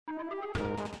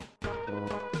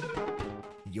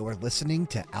You're listening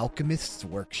to Alchemist's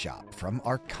Workshop from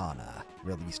Arcana,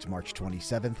 released March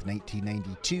 27th,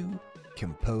 1992,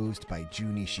 composed by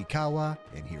Jun Ishikawa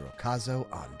and Hirokazu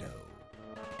Ando.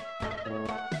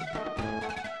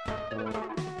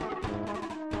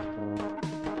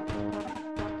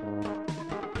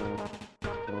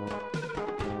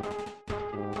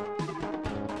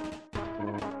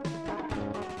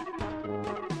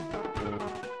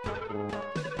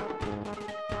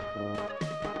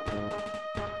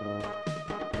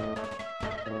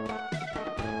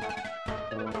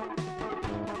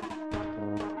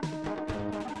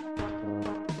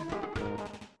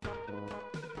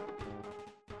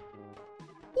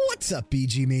 What's up,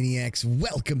 BG Maniacs?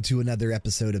 Welcome to another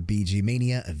episode of BG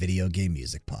Mania, a video game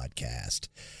music podcast.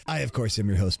 I, of course, am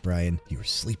your host, Brian, your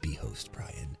sleepy host,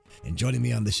 Brian. And joining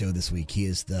me on the show this week, he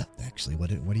is actually, what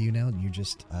are you now? You're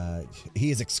just,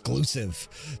 he is exclusive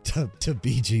to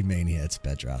BG Mania. It's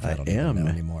Bedroth. I don't even know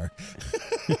anymore.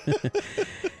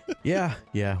 Yeah,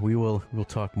 we'll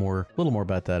talk a little more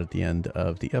about that at the end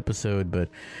of the episode, but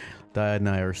Dad and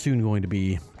I are soon going to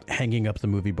be hanging up the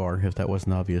movie bar, if that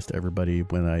wasn't obvious to everybody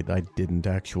when I didn't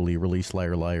actually release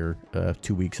Liar Liar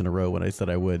 2 weeks in a row when I said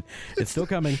I would. It's still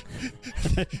coming.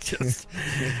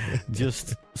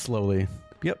 just slowly.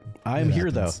 Yep, I'm here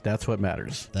though. That's what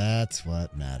matters. That's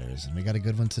what matters. And we got a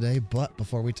good one today, but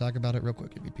before we talk about it real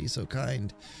quick, if you'd be so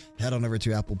kind, head on over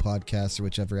to Apple Podcasts or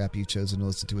whichever app you've chosen to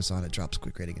listen to us on. It drops a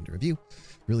quick rating and a review.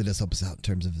 Really does help us out in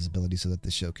terms of visibility so that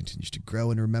this show continues to grow.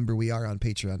 And remember, we are on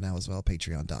Patreon now as well,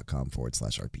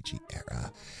 patreon.com/RPG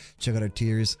era. Check out our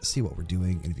tiers, see what we're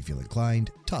doing, and if you feel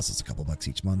inclined, toss us a couple bucks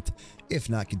each month. If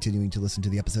not, continuing to listen to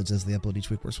the episodes as they upload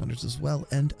each week, works wonders as well.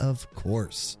 And of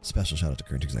course, special shout out to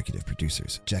current executive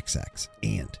producers, Jexax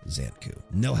and Zanku.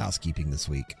 No housekeeping this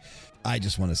week. I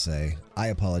just want to say I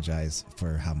apologize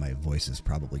for how my voice is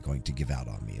probably going to give out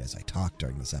on me as I talk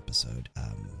during this episode.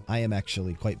 I am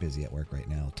actually quite busy at work right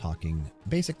now, talking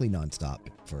basically nonstop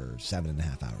for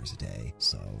 7.5 hours a day.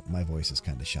 So my voice is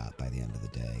kind of shot by the end of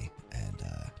the day. And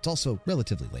it's also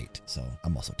relatively late, so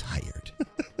I'm also tired.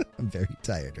 I'm very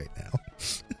tired right now.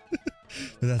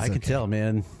 But that's I can tell,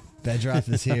 man. Bedroth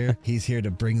is here. He's here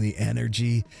to bring the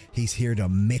energy. He's here to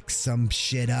mix some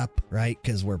shit up, right?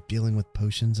 Because we're dealing with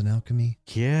potions and alchemy.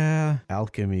 Yeah,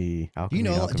 alchemy. Do you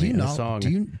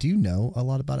know a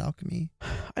lot about alchemy?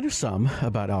 I know some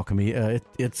about alchemy.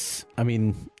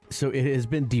 So it has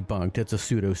been debunked. It's a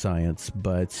pseudoscience,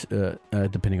 but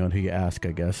depending on who you ask,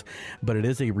 I guess. But it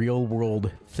is a real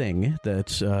world thing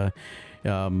that a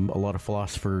lot of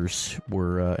philosophers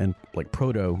were and like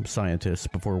proto-scientists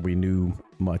before we knew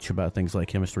much about things like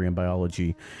chemistry and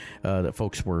biology that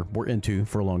folks were into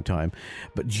for a long time.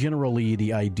 But generally,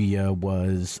 the idea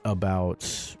was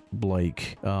about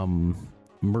like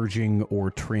merging or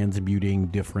transmuting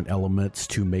different elements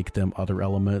to make them other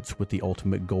elements with the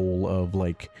ultimate goal of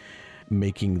like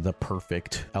making the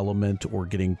perfect element or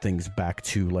getting things back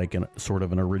to like an sort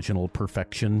of an original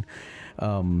perfection.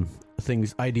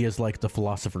 Ideas like the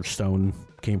Philosopher's Stone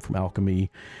came from alchemy.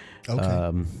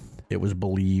 Okay. It was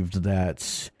believed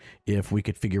that if we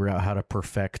could figure out how to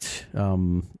perfect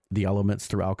the elements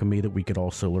through alchemy, that we could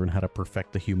also learn how to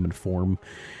perfect the human form.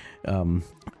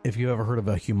 If you ever heard of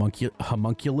a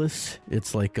homunculus,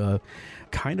 it's like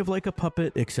kind of like a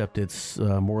puppet, except it's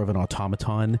more of an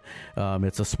automaton.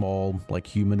 It's a small like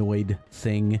humanoid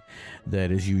thing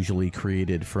that is usually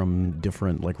created from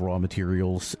different like raw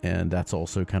materials, and that's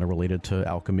also kind of related to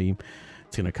alchemy.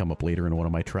 It's going to come up later in one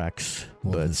of my tracks.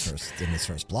 Well, in this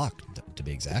first block, to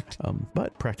be exact.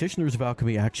 But practitioners of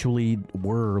alchemy actually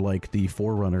were like the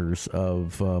forerunners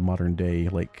of modern day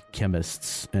like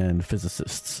chemists and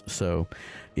physicists. So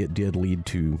it did lead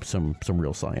to some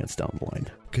real science down the line.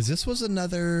 Because this was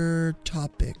another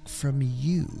topic from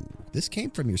you. This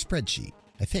came from your spreadsheet,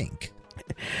 I think.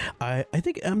 I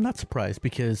think I'm not surprised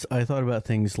because I thought about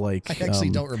things like... I actually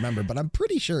don't remember, but I'm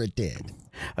pretty sure it did.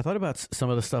 I thought about some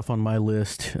of the stuff on my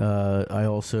list. I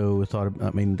also thought,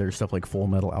 there's stuff like Full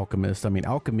Metal Alchemist.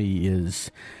 Alchemy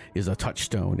is a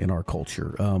touchstone in our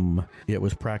culture. It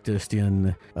was practiced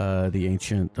in the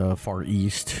ancient Far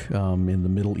East, in the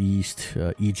Middle East,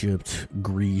 Egypt,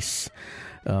 Greece.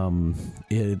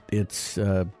 It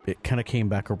kind of came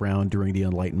back around during the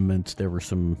Enlightenment. There were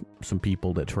some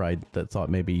people that thought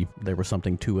maybe there was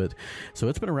something to it. So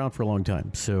it's been around for a long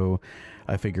time. So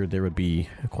I figured there would be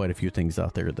quite a few things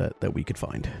out there that we could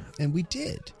find. And we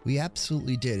did. We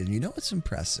absolutely did. And you know what's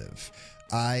impressive?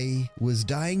 I was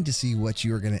dying to see what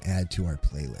you were going to add to our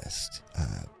playlist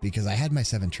because I had my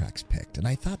 7 tracks picked and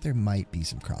I thought there might be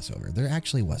some crossover. There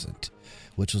actually wasn't,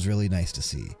 which was really nice to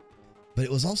see. but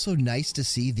it was also nice to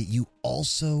see that you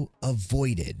also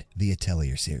avoided the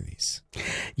Atelier series.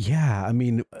 Yeah, I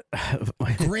mean,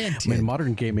 Granted, in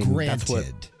modern gaming, that's what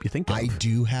you think of. I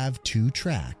do have 2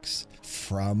 tracks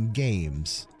from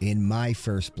games in my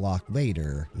first block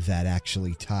later that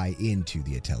actually tie into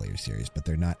the Atelier series, but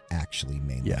they're not actually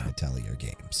mainline Atelier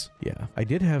games. Yeah, I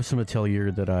did have some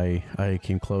Atelier that I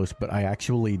came close, but I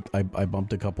actually I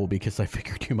bumped a couple because I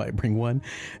figured you might bring one,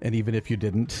 and even if you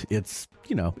didn't, it's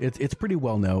it's pretty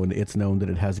well known. It's known that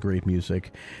it has great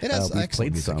music. It has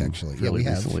excellent music, actually. Yeah, we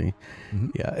have. Recently. Mm-hmm.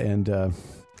 Yeah, and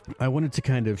I wanted to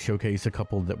kind of showcase a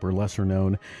couple that were lesser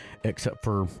known, except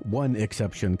for one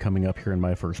exception coming up here in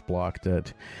my first block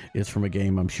that is from a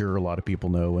game I'm sure a lot of people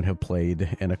know and have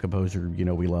played, and a composer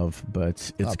we love,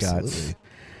 but it's Absolutely.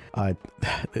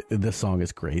 this song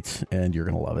is great, and you're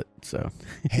going to love it. So,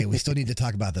 hey, we still need to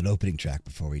talk about that opening track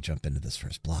before we jump into this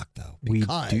first block, though.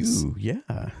 Because we do,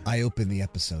 yeah. I opened the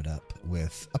episode up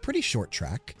with a pretty short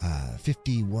track,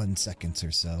 51 seconds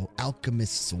or so.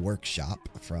 Alchemist's Workshop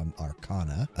from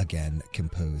Arcana, again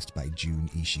composed by Jun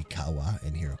Ishikawa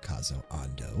and Hirokazu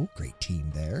Ando. Great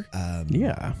team there.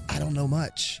 Yeah. I don't know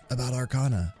much about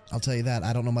Arcana. I'll tell you that.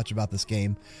 I don't know much about this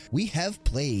game. We have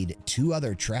played 2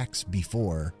 other tracks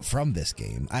before from this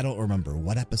game. I don't remember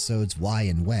what episodes, why,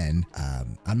 and when.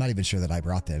 I'm not even sure that I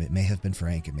brought them. It may have been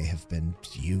Frank. It may have been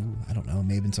you. I don't know. It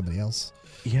may have been somebody else.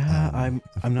 Yeah,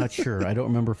 I'm not sure. I don't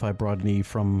remember if I brought any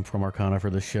from Arcana for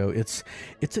the show. It's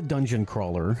a dungeon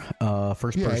crawler,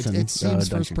 first person. It seems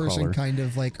dungeon first person, crawler. kind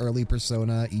of like early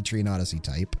Persona, Etrian Odyssey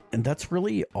type. And that's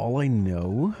really all I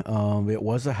know. It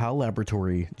was a HAL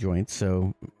Laboratory joint,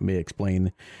 so may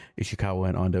explain Ishikawa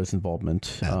and Ando's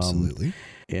involvement. Absolutely.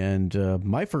 And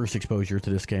my first exposure to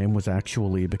this game was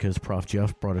actually because Prof.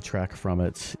 Jeff brought a track from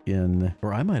it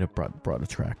or I might have brought a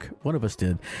track. One of us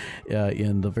did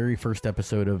in the very first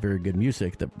episode of Very Good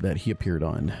Music that he appeared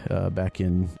on back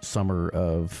in summer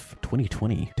of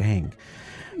 2020. Dang.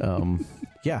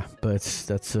 Yeah, but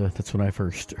that's when I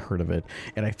first heard of it.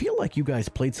 And I feel like you guys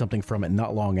played something from it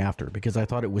not long after, because I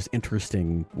thought it was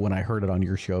interesting when I heard it on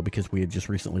your show, because we had just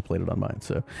recently played it on mine.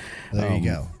 So there you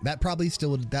go. That probably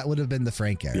that would have been the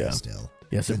Frank era still.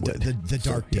 Yes, it would. The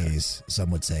dark days,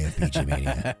 some would say, of BG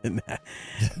Mania.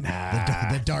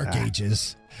 The dark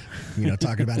ages.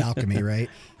 Talking about alchemy,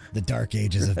 right? The dark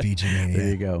ages of BG Mania.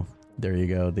 There you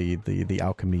go. The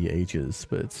alchemy ages,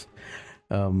 but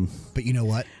you know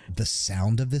what? The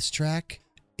sound of this track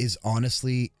is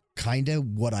honestly kind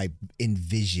of what I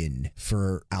envision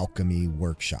for alchemy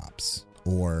workshops,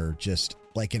 or just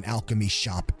like an alchemy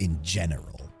shop in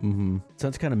general. Mm-hmm.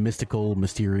 Sounds kind of mystical,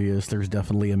 mysterious. There's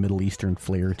definitely a Middle Eastern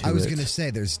flair to it. I was going to say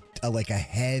there's a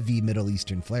heavy Middle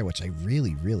Eastern flair, which I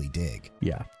really, really dig.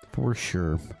 Yeah, for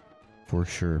sure.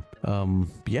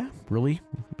 Yeah, really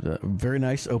very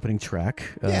nice opening track.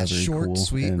 Yeah, very short, cool,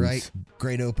 sweet, right?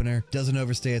 Great opener. Doesn't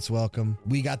overstay its welcome.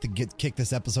 We got to kick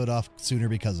this episode off sooner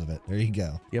because of it. There you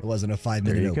go. Yep. It wasn't a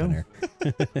 5-minute opener.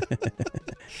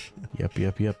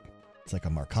 Yep. It's like a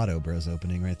Mercado Bros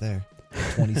opening right there.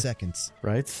 20 seconds.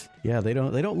 Right? Yeah, they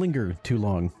don't linger too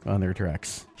long on their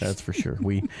tracks. That's for sure.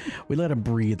 We let them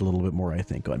breathe a little bit more, I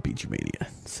think, on BG Mania.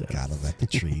 So gotta let the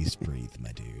trees breathe,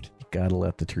 my dude. Gotta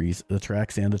let the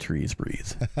tracks and the trees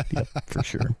breathe. Yep, for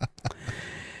sure.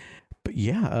 But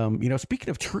yeah, speaking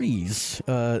of trees,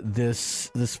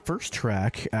 this first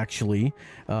track actually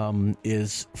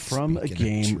is from a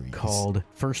game called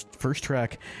first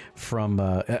track from.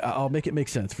 I'll make it make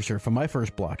sense for sure. From my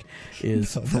first block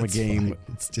is from a game. Fine.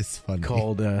 It's just funny.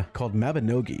 called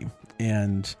Mabinogi.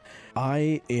 And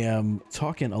I am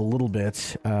talking a little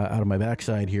bit out of my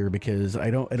backside here because I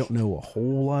don't know a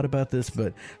whole lot about this,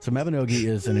 but so Mabinogi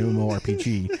is an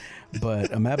MMORPG,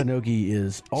 but a Mabinogi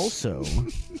is also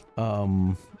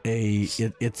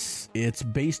it's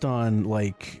based on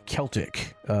like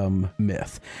Celtic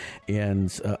myth,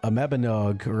 and a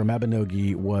Mabinogi or a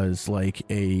Mabinogi was like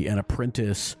an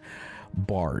apprentice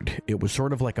bard. It was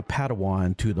sort of like a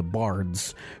Padawan to the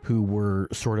bards, who were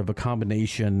sort of a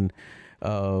combination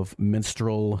of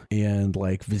minstrel and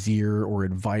like vizier or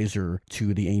advisor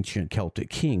to the ancient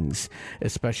Celtic kings,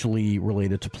 especially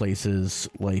related to places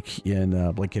like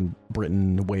in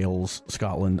Britain, Wales,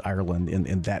 Scotland, Ireland,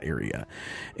 in that area.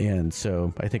 And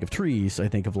so I think of trees, I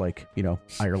think of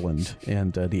Ireland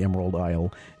and the Emerald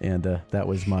Isle, and that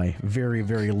was my very,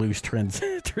 very loose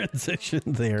transition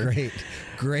there.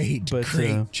 Great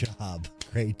job.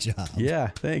 Great job. Yeah,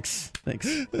 thanks.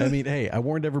 I mean, hey, I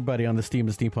warned everybody on the Steam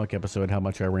and Steampunk episode how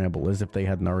much I ramble, as if they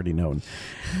hadn't already known.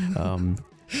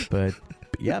 But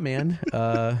Yeah, man.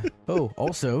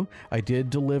 Also, I did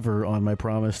deliver on my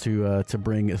promise to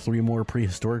bring 3 more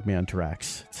Prehistoric Man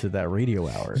tracks to that radio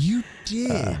hour. You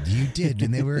did,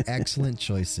 and they were excellent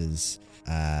choices.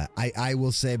 I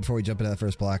will say before we jump into that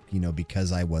first block,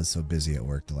 because I was so busy at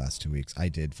work the last 2 weeks, I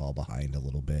did fall behind a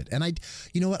little bit. And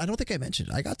you know what? I don't think I mentioned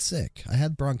it. I got sick. I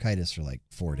had bronchitis for like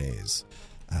 4 days.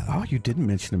 You didn't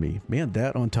mention to me, man,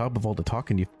 that on top of all the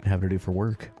talking you have to do for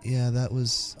work. Yeah, that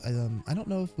was, I don't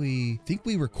know if we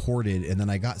recorded, and then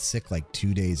I got sick like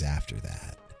 2 days after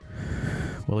that.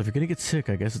 Well, if you're going to get sick,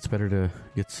 I guess it's better to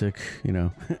get sick,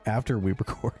 after we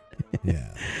record.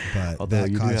 Yeah, but although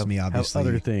that caused me obviously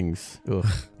other things. Ugh,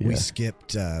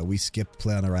 yeah. We skipped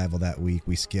Play on Arrival that week.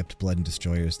 We skipped Blood and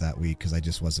Destroyers that week because I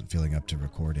just wasn't feeling up to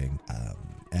recording.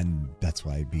 And that's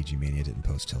why BG Mania didn't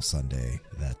post till Sunday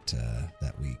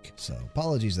that week. So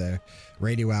apologies there.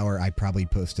 Radio Hour, I probably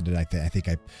posted it. I think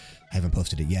I haven't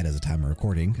posted it yet as a time of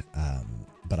recording.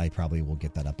 But I probably will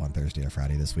get that up on Thursday or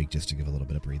Friday this week just to give a little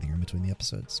bit of breathing room between the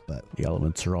episodes. But the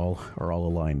elements are all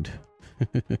aligned.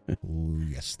 Ooh,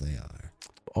 yes, they are.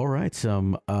 All right,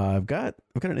 I've got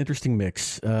an interesting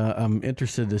mix. I'm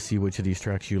interested to see which of these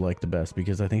tracks you like the best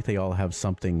because I think they all have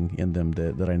something in them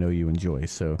that I know you enjoy.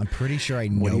 So I'm pretty sure I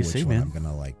know which one I'm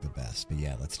gonna like the best. But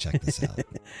yeah, let's check this out.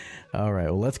 All right,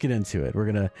 well, let's get into it. We're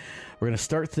gonna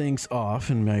start things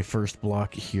off in my first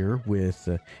block here with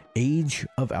Age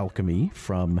of Alchemy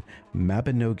from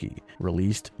Mabinogi,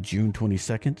 released June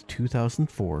 22nd,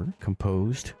 2004,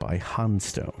 composed by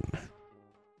Hanstone.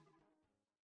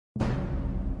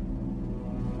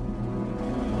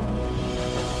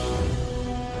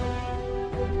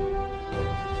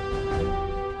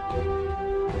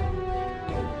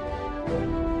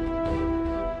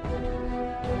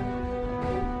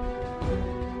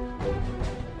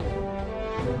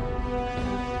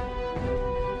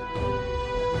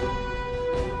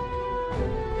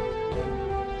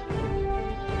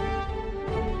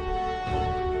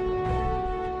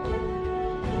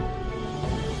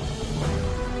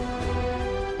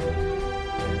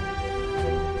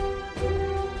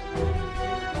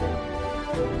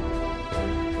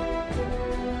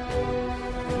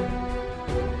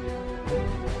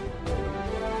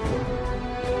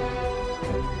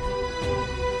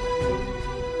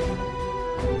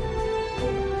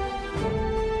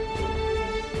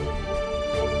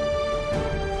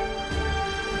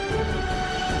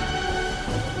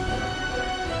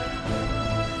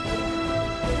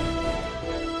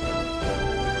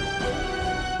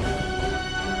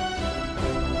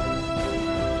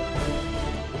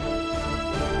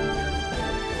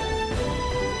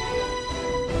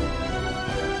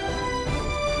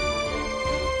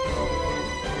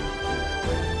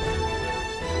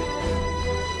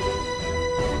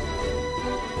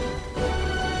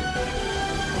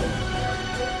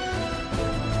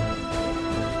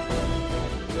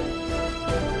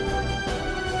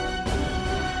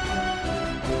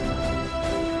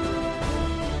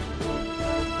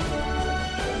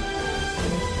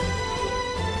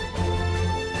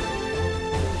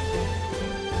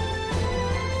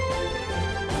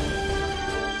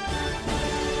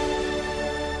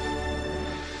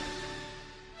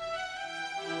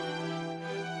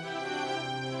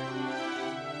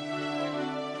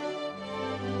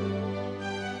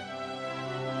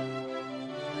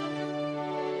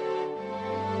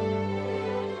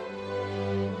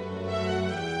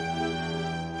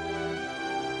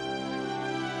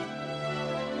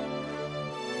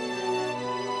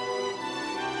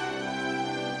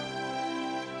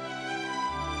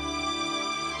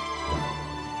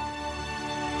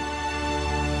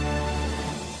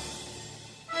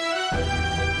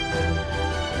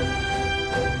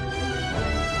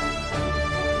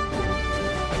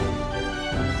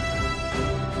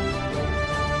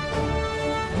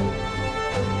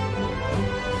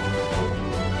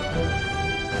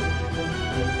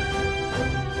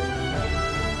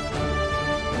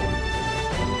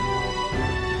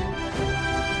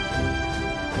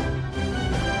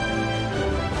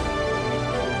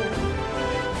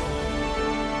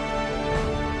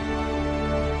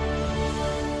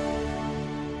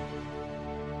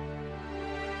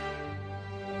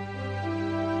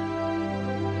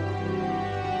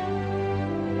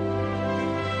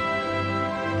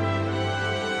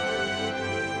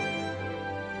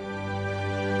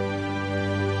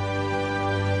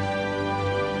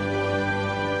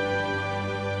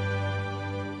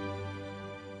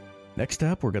 Next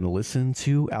up, we're going to listen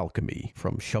to Alchemy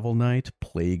from Shovel Knight,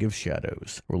 Plague of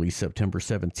Shadows, released September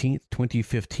 17th,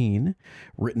 2015,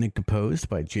 written and composed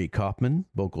by Jake Kaufman,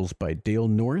 vocals by Dale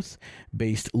North,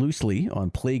 based loosely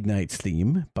on Plague Knight's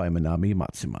theme by Manami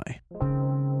Matsumai.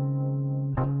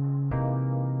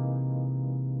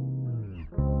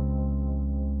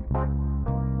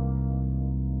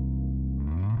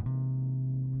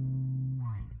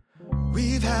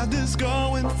 got this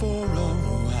going for a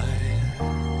while,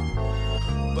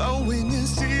 but when you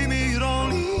see me, you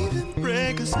don't even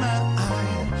break a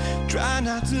smile. Try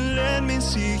not to let me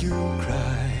see you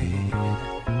cry.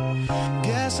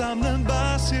 Guess I'm the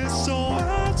boss here, so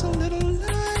it's a little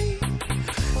lie.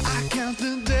 I count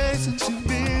the days since you've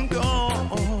been gone,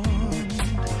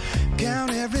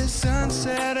 count every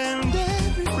sunset and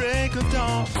every break of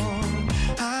dawn.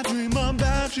 I dream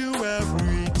about you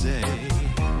every day.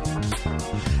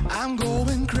 I'm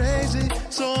going crazy,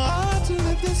 so hard to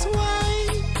live this way.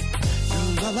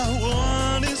 Girl, all I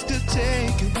want is to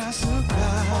take you by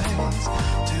surprise.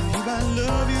 Tell you I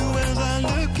love you as I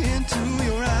look into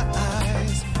your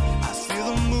eyes. I see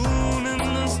the moon and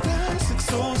the stars look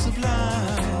so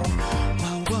sublime.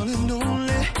 My one and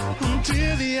only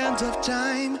until the end of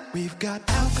time. We've got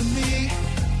alchemy.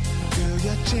 Girl,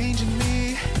 you're changing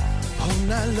me all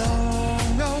night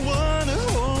long. I wanna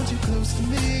hold you close to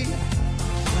me.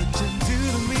 What you do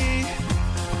to me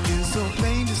is so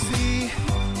plain to see.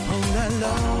 All night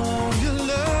long, your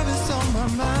love is on my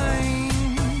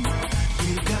mind.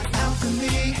 We've got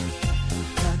alchemy,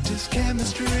 not just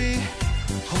chemistry.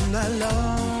 All night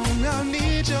long, I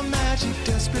need your magic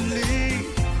desperately.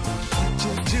 What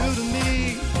you do to me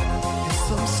is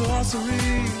some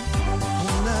sorcery.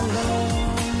 All night long,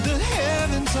 the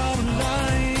heavens are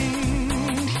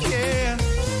aligned. Yeah.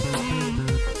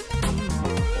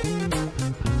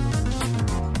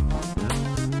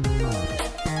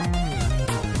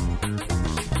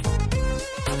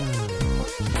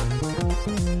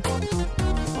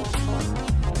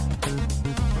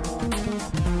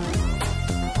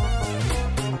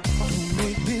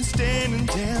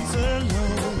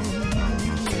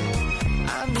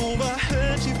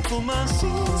 For my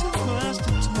sins across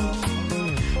the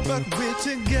tone, but we're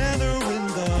together in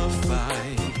the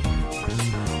fight.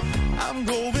 I'm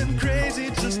going crazy,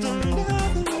 just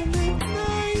another lonely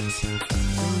night.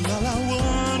 And all I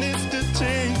want is to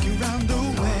take you round the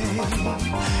way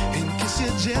and kiss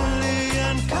you gently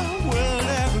and come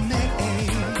wherever may.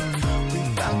 We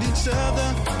found each other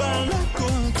by luck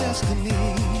or destiny.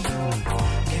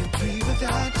 Can't be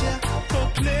without you, no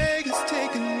plague is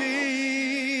taking me.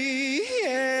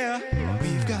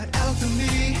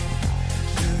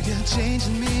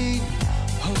 Changing me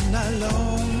all night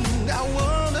long. I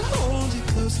wanna hold you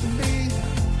close to me.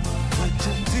 What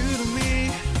you do to me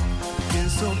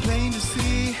is so plain to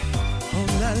see. All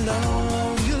night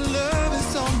long, your love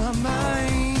is on my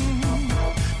mind.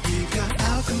 We've got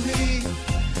alchemy,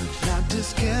 not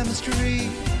just chemistry.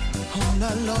 All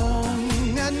night long,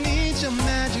 I need your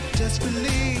magic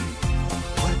desperately.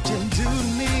 What you do to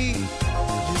me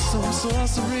is some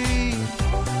sorcery.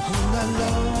 All night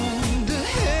long,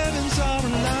 heavens are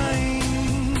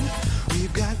aligned.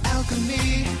 We've got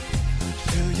alchemy.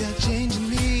 Girl, you're changing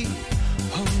me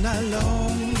all night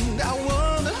long. I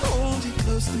wanna hold you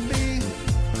close to me.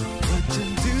 What you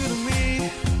do to me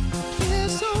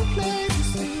is so plain to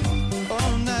see.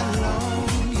 All night long,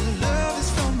 your love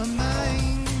is on my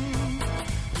mind.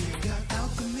 We've got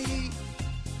alchemy.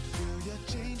 Girl, you're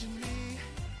changing me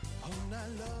all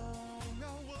night long. I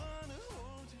wanna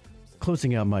hold you close to me.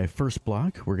 Closing out my first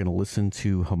block, we're going to listen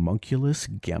to Homunculus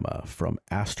Gamma from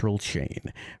Astral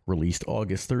Chain, released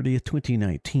August 30th,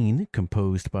 2019,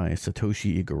 composed by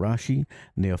Satoshi Igarashi,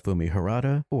 Naofumi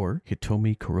Harada, or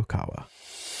Hitomi Kurokawa.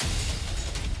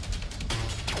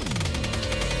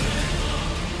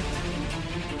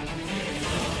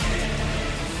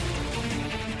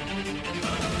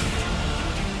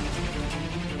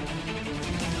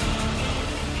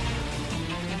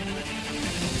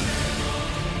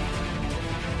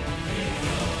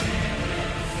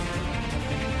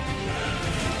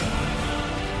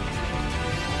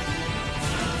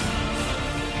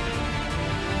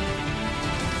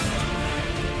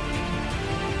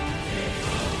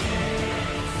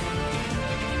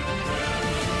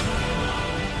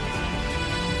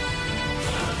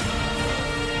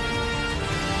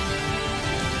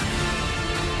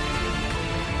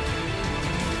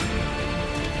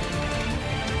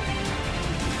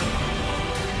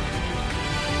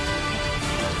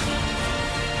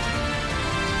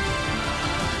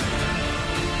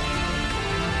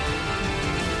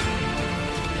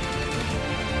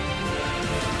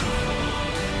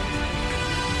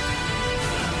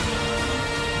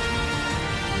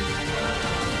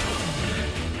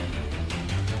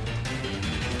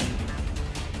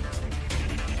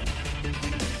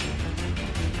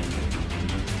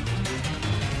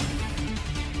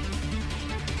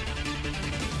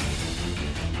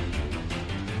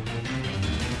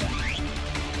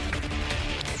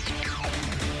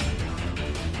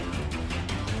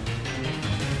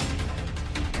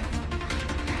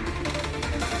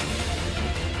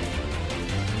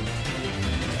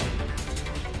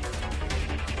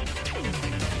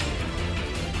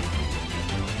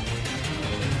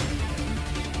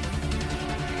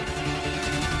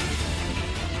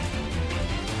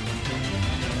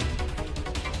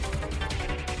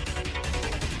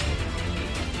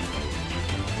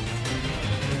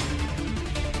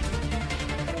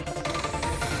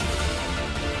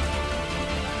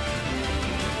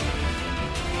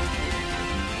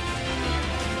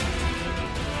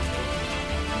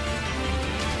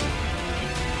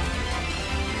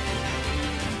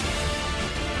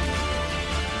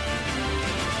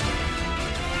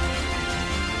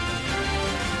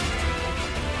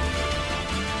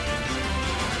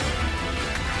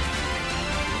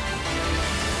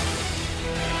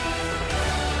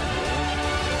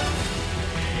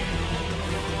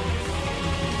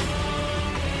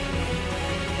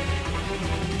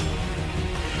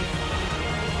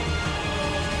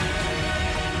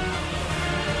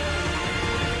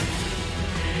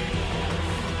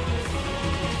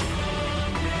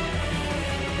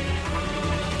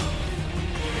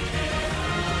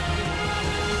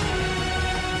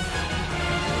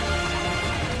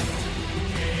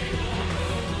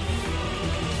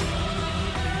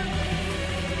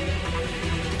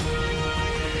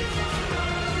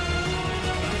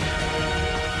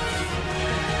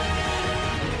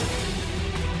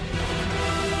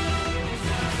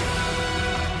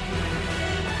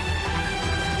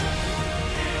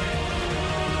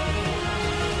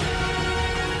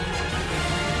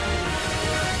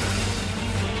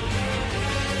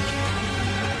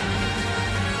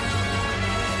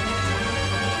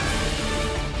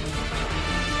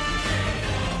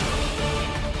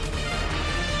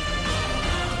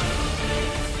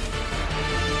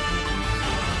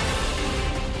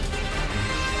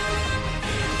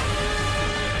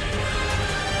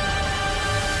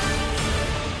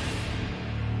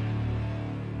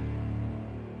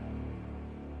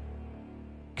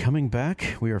 coming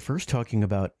back, we are first talking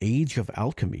about Age of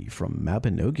Alchemy from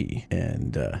Mabinogi.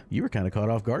 And you were kind of caught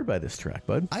off guard by this track,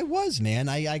 bud. I was, man.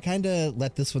 I kind of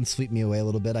let this one sweep me away a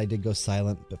little bit. I did go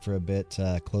silent for a bit,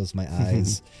 close my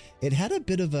eyes. It had a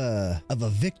bit of a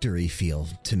victory feel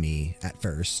to me at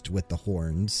first with the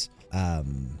horns.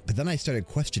 But then I started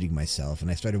questioning myself and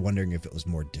I started wondering if it was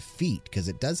more defeat, because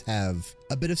it does have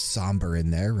a bit of somber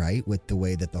in there, right? With the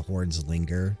way that the horns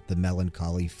linger, the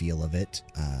melancholy feel of it.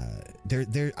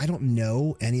 I don't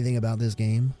know anything about this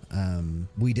game.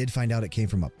 We did find out it came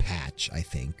from a patch, I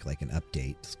think, like an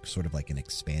update, sort of like an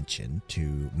expansion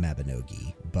to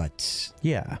Mabinogi. But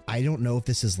yeah, I don't know if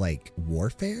this is like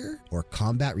warfare or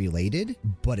combat related,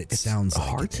 but it's sounds like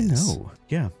hard it to is. know.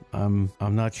 Yeah, I'm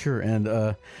not sure.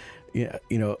 And yeah,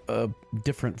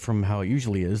 different from how it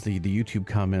usually is, the YouTube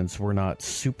comments were not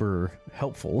super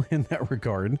helpful in that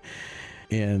regard.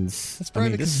 And that's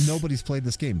probably because nobody's played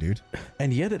this game, dude.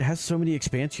 And yet it has so many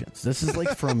expansions. This is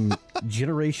like from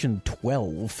generation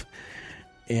 12.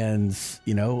 And,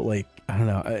 like, I don't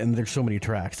know. And there's so many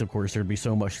tracks. Of course, there'd be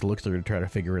so much to look through to try to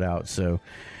figure it out. So,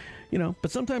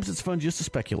 but sometimes it's fun just to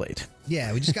speculate.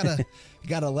 Yeah, we just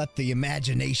gotta let the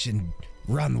imagination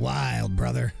run wild,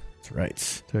 brother. That's right.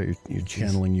 So you're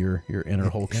channeling your inner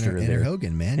Hulkster there. Inner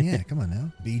Hogan, man. Yeah, come on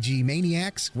now. BG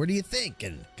Maniacs, where do you think?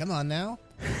 And come on now.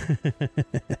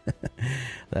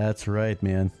 That's right,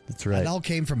 man. That's right. That all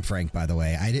came from Frank, by the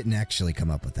way. I didn't actually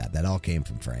come up with that. That all came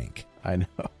from Frank. I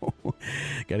know.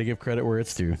 Got to give credit where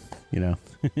it's due,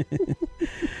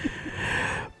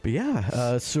 But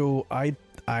yeah, so I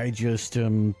just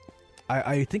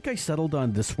I think I settled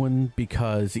on this one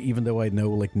because even though I know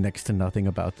like next to nothing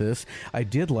about this, I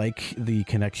did like the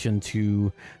connection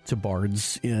to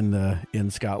bards in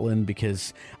Scotland,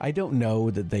 because I don't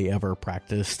know that they ever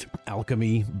practiced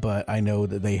alchemy, but I know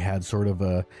that they had sort of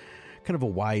a kind of a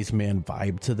wise man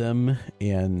vibe to them,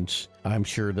 and I'm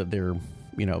sure that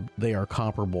they are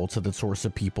comparable to the sorts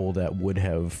of people that would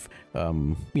have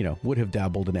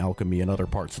dabbled in alchemy in other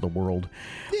parts of the world.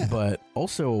 Yeah. But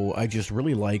also, I just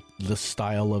really like the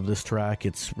style of this track.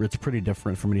 It's pretty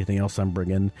different from anything else I'm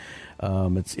bringing.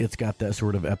 It's got that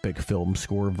sort of epic film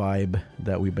score vibe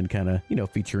that we've been kind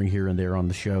of, featuring here and there on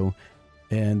the show.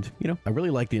 And, I really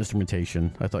like the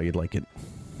instrumentation. I thought you'd like it.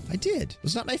 I did. It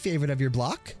was not my favorite of your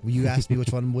block. You asked me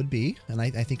which one would be, and I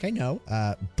think I know.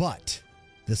 But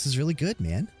this is really good,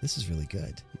 man. This is really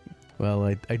good. Well,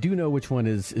 I do know which one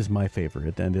is my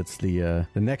favorite, and it's the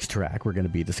next track we're going to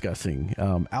be discussing,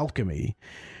 Alchemy,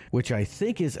 which I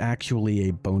think is actually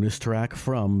a bonus track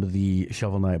from the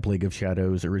Shovel Knight Plague of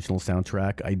Shadows original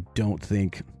soundtrack. I don't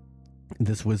think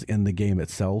this was in the game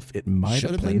itself. It might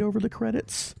have played over the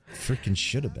credits. Freaking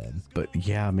should have been. But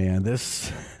yeah, man,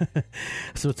 this...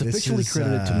 So it's officially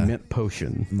credited to Mint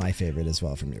Potion. My favorite as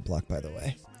well from your block, by the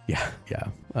way. Yeah.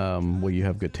 Well, you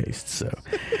have good taste, so...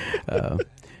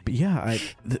 But yeah,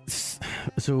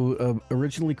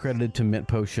 originally credited to Mint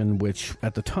Potion, which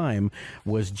at the time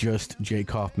was just Jake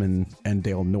Kaufman and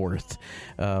Dale North.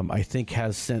 I think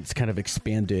has since kind of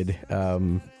expanded.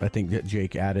 I think that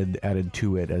Jake added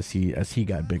to it as he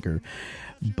got bigger.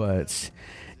 But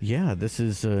yeah, this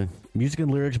is music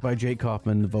and lyrics by Jake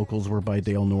Kaufman. The vocals were by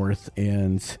Dale North,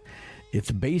 and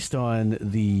it's based on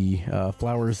the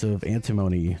Flowers of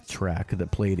Antimony track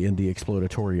that played in the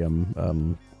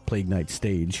Explodatorium Plague Knight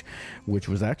stage, which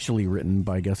was actually written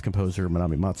by guest composer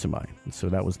Manami Matsumae. So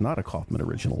that was not a Kaufman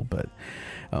original, but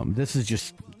this is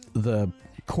just the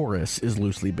chorus is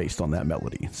loosely based on that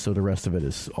melody. So the rest of it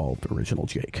is all the original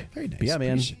Jake. Very nice. But yeah,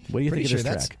 man. What do you think of this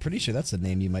track? Pretty sure that's a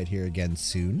name you might hear again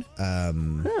soon.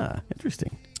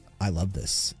 Interesting. I love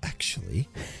this, actually.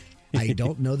 I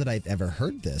don't know that I've ever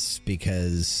heard this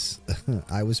because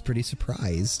I was pretty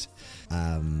surprised.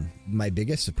 My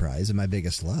biggest surprise and my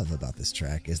biggest love about this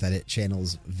track is that it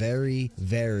channels very,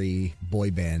 very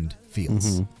boy band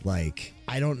feels. Mm-hmm. Like,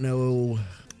 I don't know.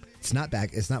 It's not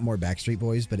more Backstreet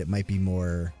Boys, but it might be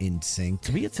more In Sync.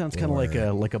 To me, it sounds kind of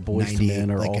like a Boys to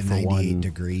Men or like All for 98 One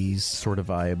Degrees sort of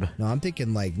vibe. No, I'm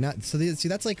thinking like not. So see,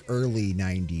 that's like early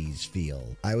 90s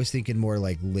feel. I was thinking more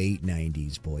like late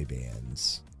 90s boy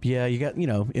bands. Yeah, you got,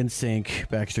 In Sync,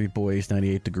 Backstreet Boys,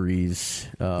 98 Degrees.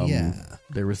 Yeah.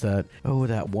 There was the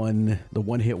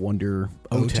one-hit wonder,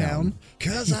 O-Town.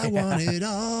 'Cause I want it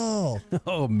all.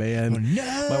 Oh, man.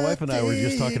 My wife and I were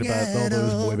just talking about all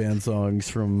those boy band songs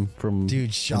from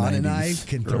Dude, Sean and I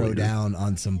can throw down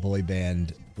on some boy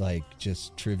band, like,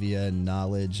 just trivia and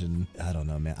knowledge, and I don't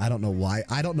know, man. I don't know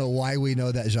why we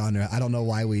know that genre. I don't know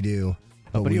why we do.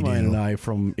 A buddy of mine and I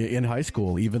from in high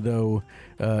school, even though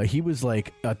he was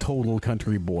like a total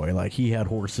country boy, like he had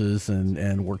horses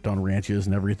and worked on ranches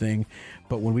and everything.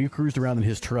 But when we cruised around in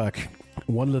his truck,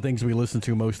 one of the things we listened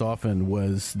to most often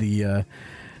was the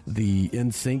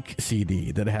NSYNC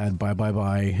CD that had Bye Bye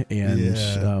Bye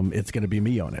and It's Gonna Be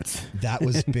Me on it. That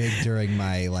was big during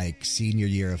my like senior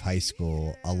year of high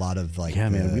school. A lot of like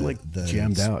we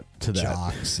jammed out to that.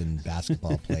 Jocks and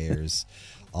basketball players,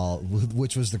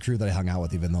 which was the crew that I hung out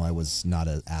with, even though I was not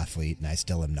an athlete and I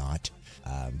still am not.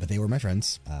 But they were my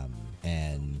friends,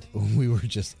 and we were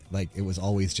just like, it was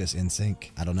always just in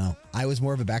sync. I don't know. I was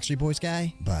more of a Backstreet Boys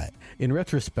guy, but in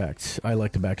retrospect, I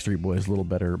like the Backstreet Boys a little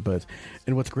better.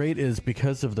 And what's great is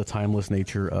because of the timeless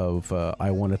nature of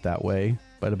I Want It That Way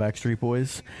by the Backstreet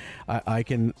Boys, I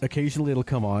can occasionally, it'll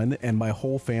come on and my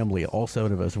whole family, all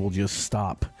 7 of us, will just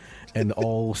stop and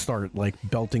all start like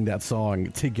belting that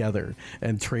song together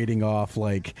and trading off.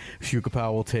 Like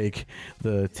Shukapow will take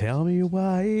the "Tell Me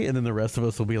Why," and then the rest of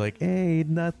us will be like, "Ain't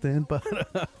nothing but."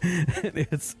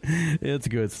 It's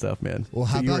good stuff, man. Well,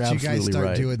 how about you guys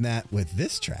start doing that with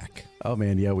this track? Oh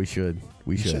man, yeah, we should.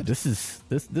 We should. This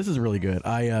is really good.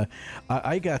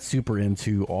 I got super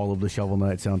into all of the Shovel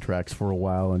Knight soundtracks for a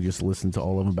while and just listened to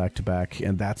all of them back to back,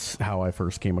 and that's how I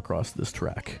first came across this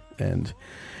track. And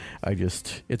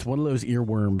it's one of those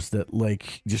earworms that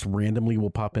like just randomly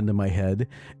will pop into my head.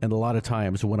 And a lot of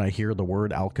times when I hear the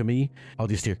word alchemy, I'll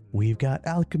just hear, "We've got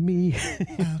alchemy."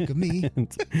 Alchemy.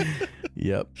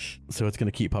 Yep. So it's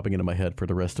going to keep popping into my head for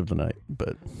the rest of the night.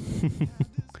 But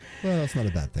well, that's not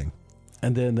a bad thing.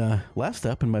 And then last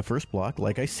up in my first block,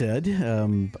 like I said,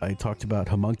 I talked about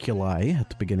homunculi at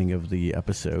the beginning of the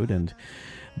episode, and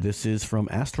this is from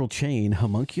Astral Chain,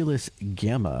 Homunculus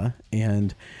Gamma.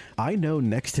 And I know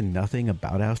next to nothing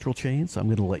about Astral Chain, so I'm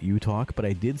going to let you talk, but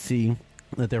I did see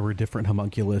that there were different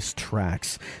homunculus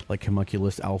tracks, like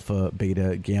homunculus alpha,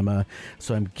 beta, gamma.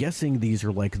 So I'm guessing these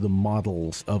are like the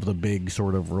models of the big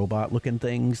sort of robot looking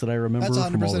things that I remember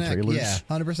from all the trailers. Yeah,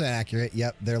 100% accurate.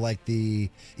 Yep, they're like the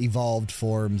evolved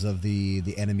forms of the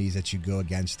enemies that you go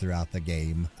against throughout the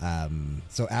game.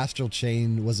 So Astral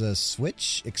Chain was a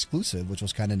Switch exclusive, which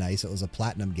was kind of nice. It was a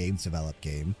Platinum Games developed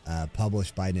game,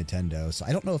 published by Nintendo. So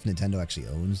I don't know if Nintendo actually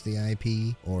owns the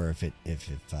IP or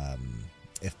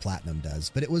if Platinum does,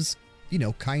 but it was,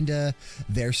 kind of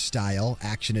their style,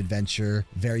 action adventure,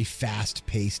 very fast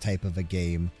paced type of a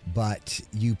game. But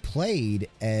you played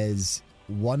as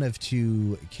one of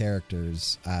 2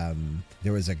 characters.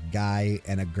 There was a guy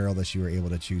and a girl that you were able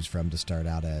to choose from to start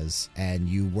out as, and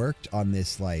you worked on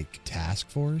this like task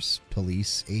force,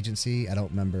 police agency. I don't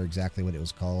remember exactly what it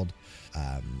was called.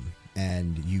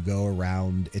 And you go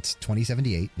around, it's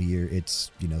 2078, the year it's,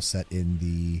 set in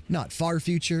the not far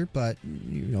future, but,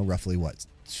 roughly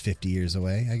 50 years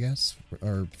away, I guess,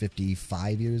 or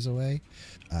 55 years away.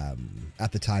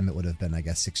 At the time, it would have been, I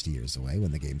guess, 60 years away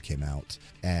when the game came out.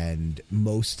 And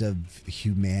most of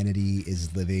humanity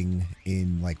is living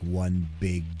in like one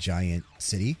big giant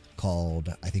city called,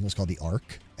 I think it was called the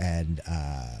Ark. And,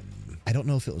 I don't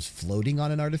know if it was floating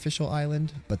on an artificial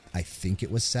island, but I think it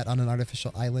was set on an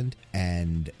artificial island,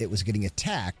 and it was getting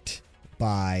attacked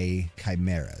by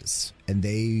chimeras, and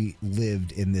they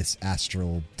lived in this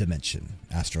astral dimension,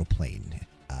 astral plane,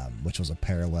 which was a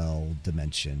parallel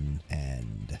dimension.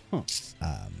 And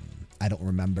I don't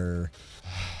remember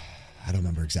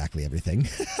exactly everything,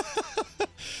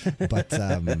 but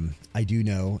I do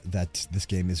know that this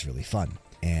game is really fun.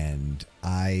 And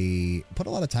I put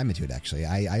a lot of time into it, actually.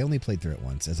 I only played through it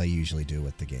once, as I usually do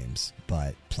with the games.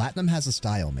 But Platinum has a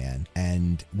style, man.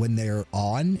 And when they're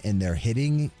on and they're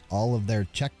hitting all of their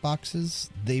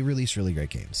checkboxes, they release really great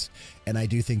games. And I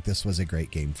do think this was a great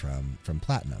game from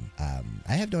Platinum.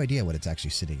 I have no idea what it's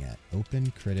actually sitting at.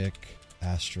 Open Critic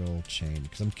Astral Chain,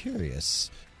 because I'm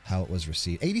curious how it was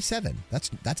received. 87.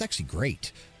 That's actually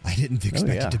great. I didn't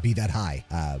expect it to be that high.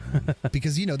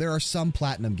 Because, there are some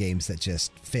Platinum games that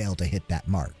just fail to hit that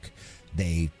mark.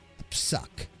 They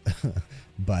suck.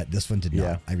 But this one did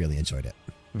not. I really enjoyed it.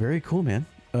 Very cool, man.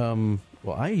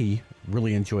 Well, I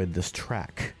really enjoyed this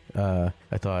track. I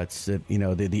thought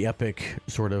the epic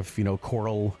sort of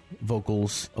choral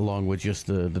vocals, along with just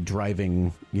the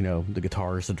driving the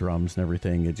guitars, the drums, and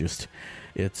everything. It's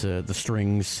the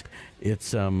strings.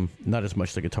 It's not as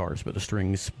much the guitars, but the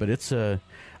strings. But it's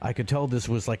I could tell this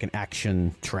was like an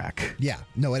action track. Yeah,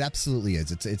 no, it absolutely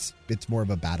is. It's more of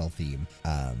a battle theme.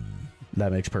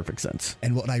 That makes perfect sense.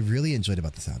 And what I really enjoyed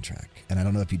about the soundtrack, and I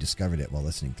don't know if you discovered it while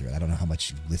listening through it, I don't know how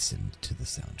much you listened to the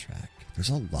soundtrack. There's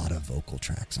a lot of vocal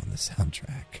tracks on the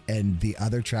soundtrack. And the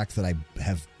other tracks that I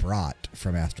have brought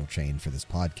from Astral Chain for this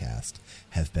podcast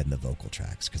have been the vocal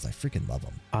tracks, because I freaking love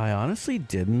them. I honestly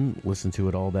didn't listen to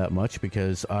it all that much,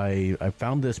 because I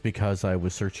found this because I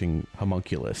was searching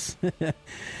homunculus.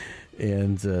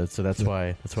 And so that's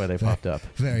why they popped up.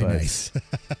 Very nice.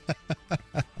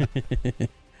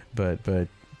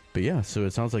 But yeah, so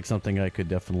it sounds like something I could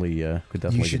definitely get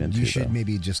into. You should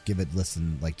maybe just give it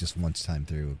listen like just once time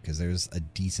through, because there's a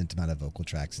decent amount of vocal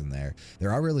tracks in there.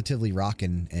 There are relatively rock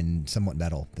and somewhat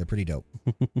metal. They're pretty dope.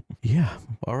 Yeah.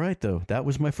 All right, though. That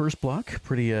was my first block.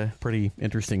 Pretty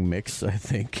interesting mix, I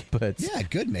think. But yeah,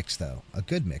 good mix though. A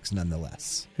good mix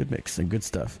nonetheless. Good mix and good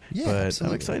stuff. Yeah, but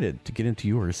absolutely. I'm excited to get into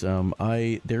yours.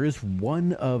 There is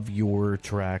one of your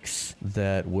tracks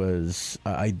that was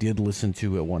I did listen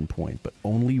to at one point, but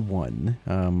only one.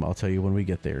 I'll tell you when we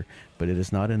get there, but it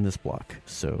is not in this block.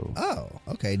 So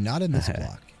okay, not in this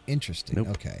block. Interesting. Nope.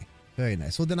 Okay, very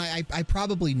nice. Well, then I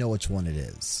probably know which one it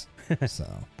is. So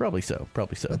probably so. but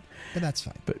that's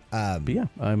fine. But yeah,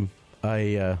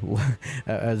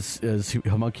 as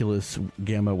Homunculus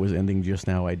Gamma was ending just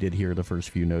now, I did hear the first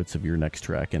few notes of your next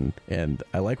track, and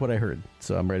I like what I heard,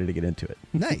 so I'm ready to get into it.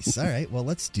 Nice. All right. Well,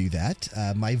 let's do that.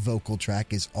 My vocal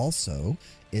track is also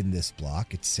in this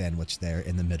block. It's sandwiched there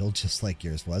in the middle, just like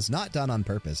yours was. Not done on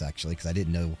purpose, actually, because I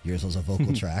didn't know yours was a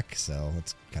vocal track, so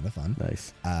it's kind of fun.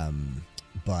 Nice.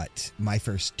 But my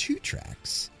first two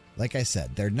tracks, like I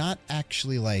said, they're not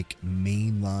actually like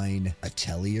mainline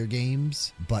Atelier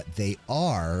games, but they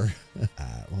are,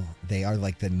 they are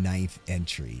like the 9th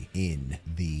entry in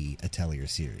the Atelier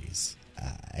series.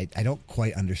 I don't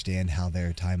quite understand how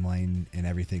their timeline and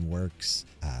everything works.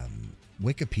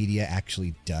 Wikipedia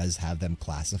actually does have them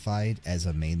classified as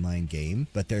a mainline game,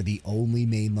 but they're the only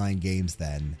mainline games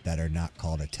then that are not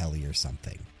called Atelier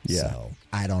something. Yeah. So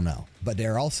I don't know. But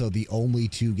they're also the only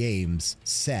two games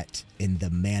set in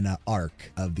the Mana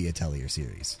arc of the Atelier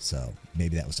series. So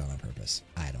maybe that was done on purpose.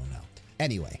 I don't know.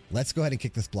 Anyway, let's go ahead and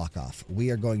kick this block off. We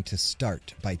are going to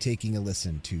start by taking a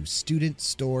listen to Student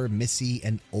Store Missy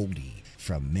and Oldie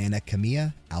from Mana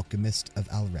Kamiya, Alchemist of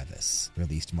Alrevis,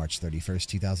 released March 31st,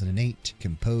 2008,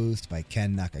 composed by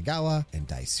Ken Nakagawa and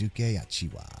Daisuke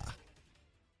Achiwa.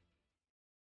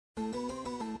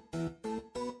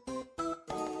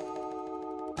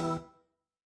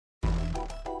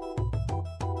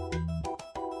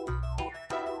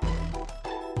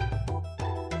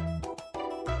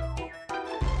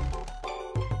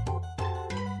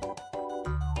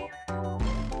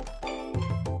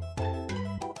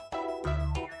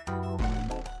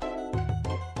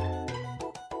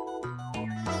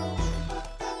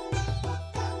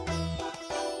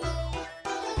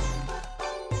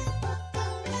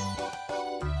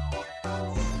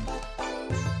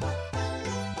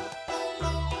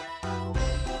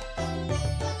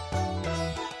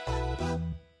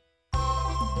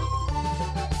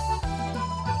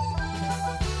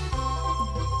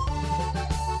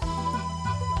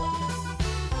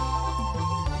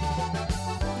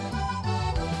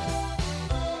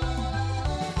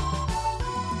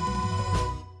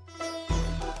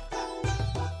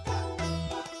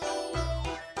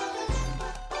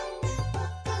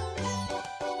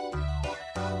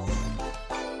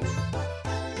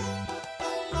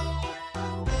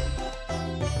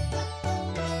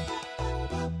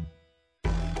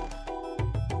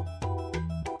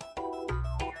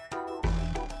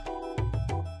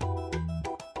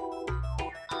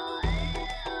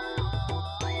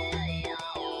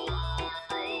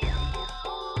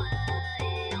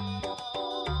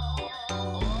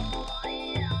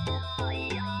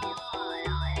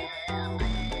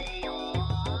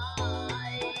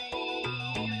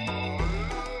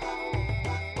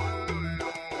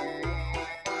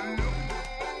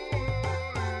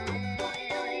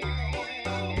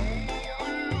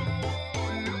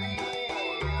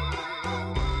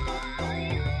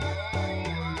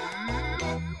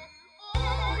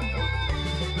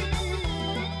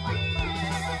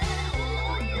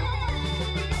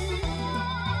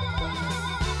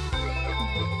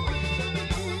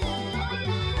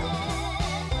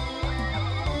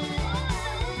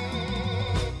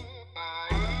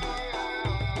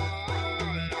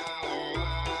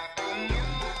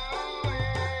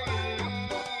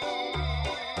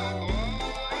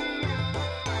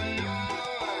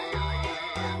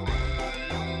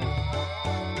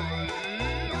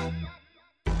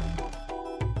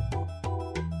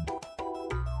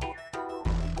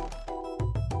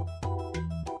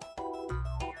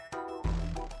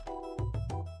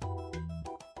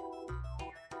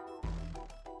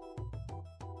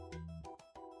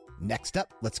 Next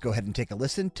up, let's go ahead and take a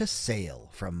listen to Sail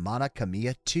from Mana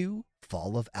Kamiya 2,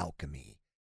 Fall of Alchemy.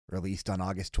 Released on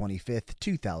August 25th,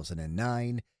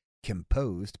 2009,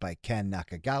 composed by Ken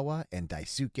Nakagawa and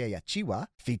Daisuke Achiwa,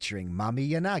 featuring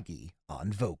Mami Yanagi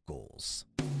on vocals.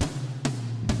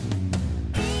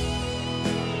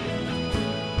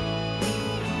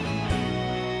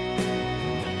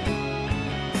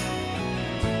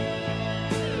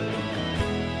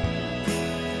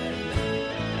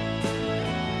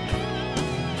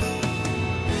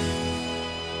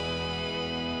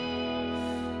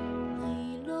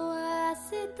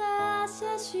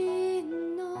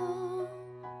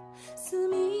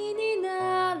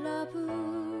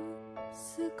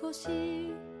 少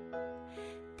し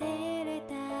照れ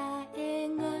た笑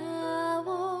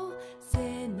顔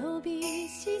背伸び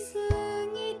しす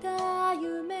ぎた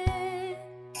夢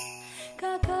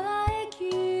抱えき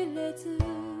れず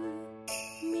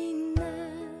みんな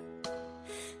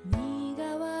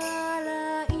苦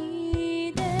笑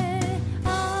いで会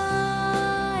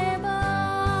えば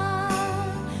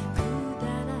くだ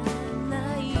らな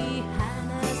い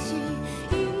話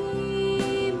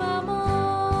今も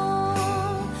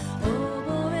覚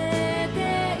えて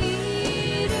い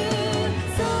る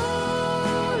空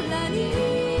に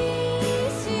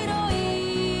白い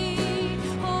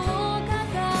帆を掲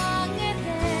げて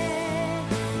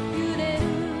揺れる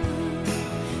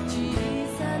小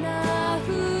さな船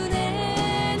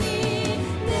に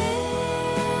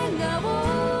願お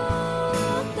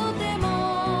うとても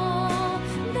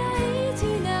大事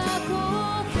なこ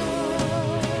と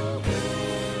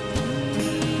海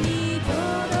に届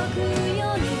くよ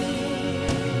うに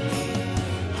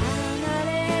離れ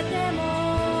ても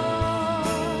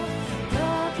時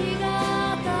が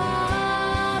経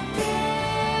って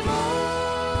も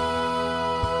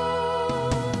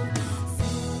そ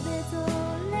れぞ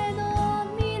れの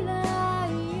未来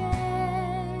へ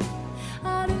歩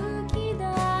き出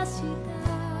した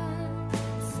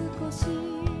少し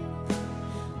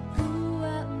不安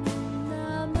な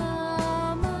ま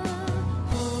ま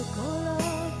ほころ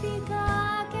びか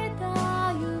けた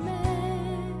夢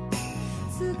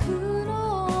作ろ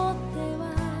うっては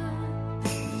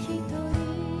一人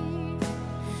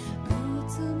う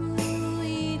つむい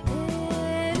て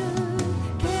る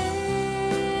け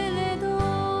れど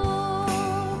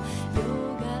夜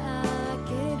が明け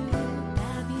るた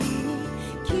びに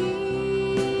き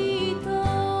っと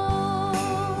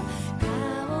顔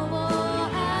を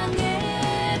上げ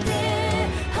て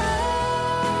晴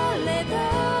れた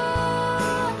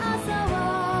朝は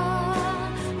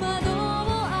窓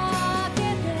を開け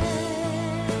て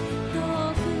遠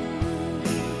く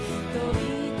飛び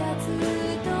立つ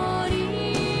鳥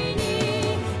に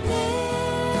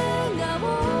願お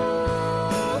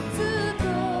うずっと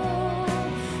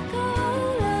変わ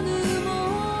らぬも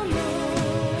の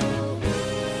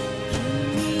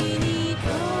君に届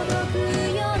く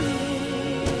ように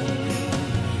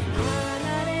離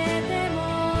れても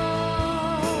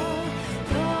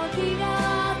時が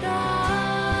経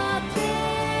って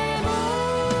も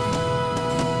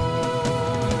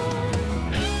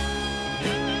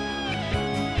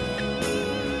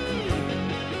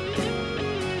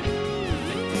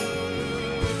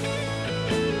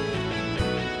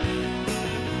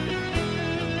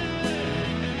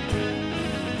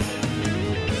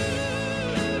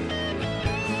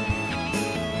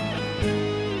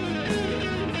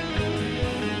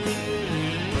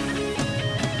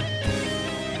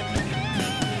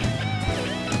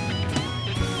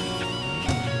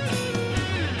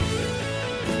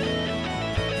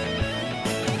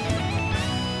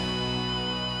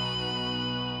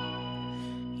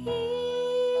い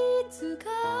つか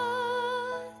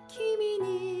君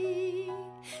に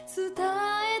伝え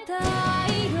たい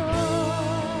よ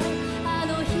あ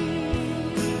の日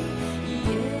言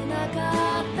えなか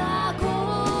ったこ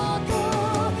と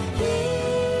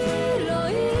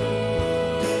広い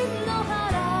野原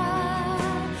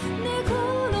寝転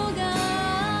が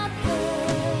って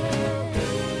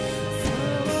そっ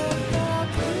と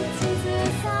口ず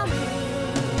さむ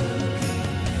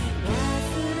忘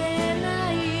れな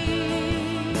い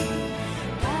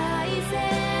大切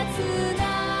な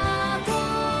こ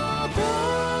と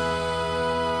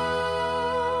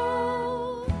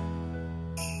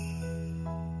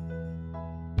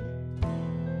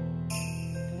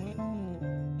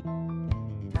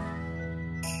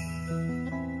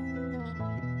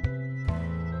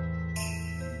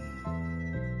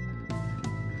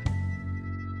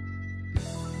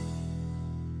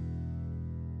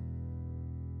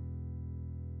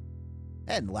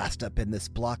And last up in this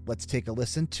block, let's take a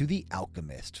listen to The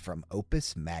Alchemist from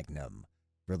Opus Magnum,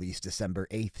 released December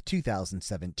 8th,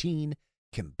 2017,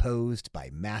 composed by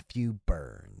Matthew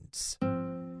Burns.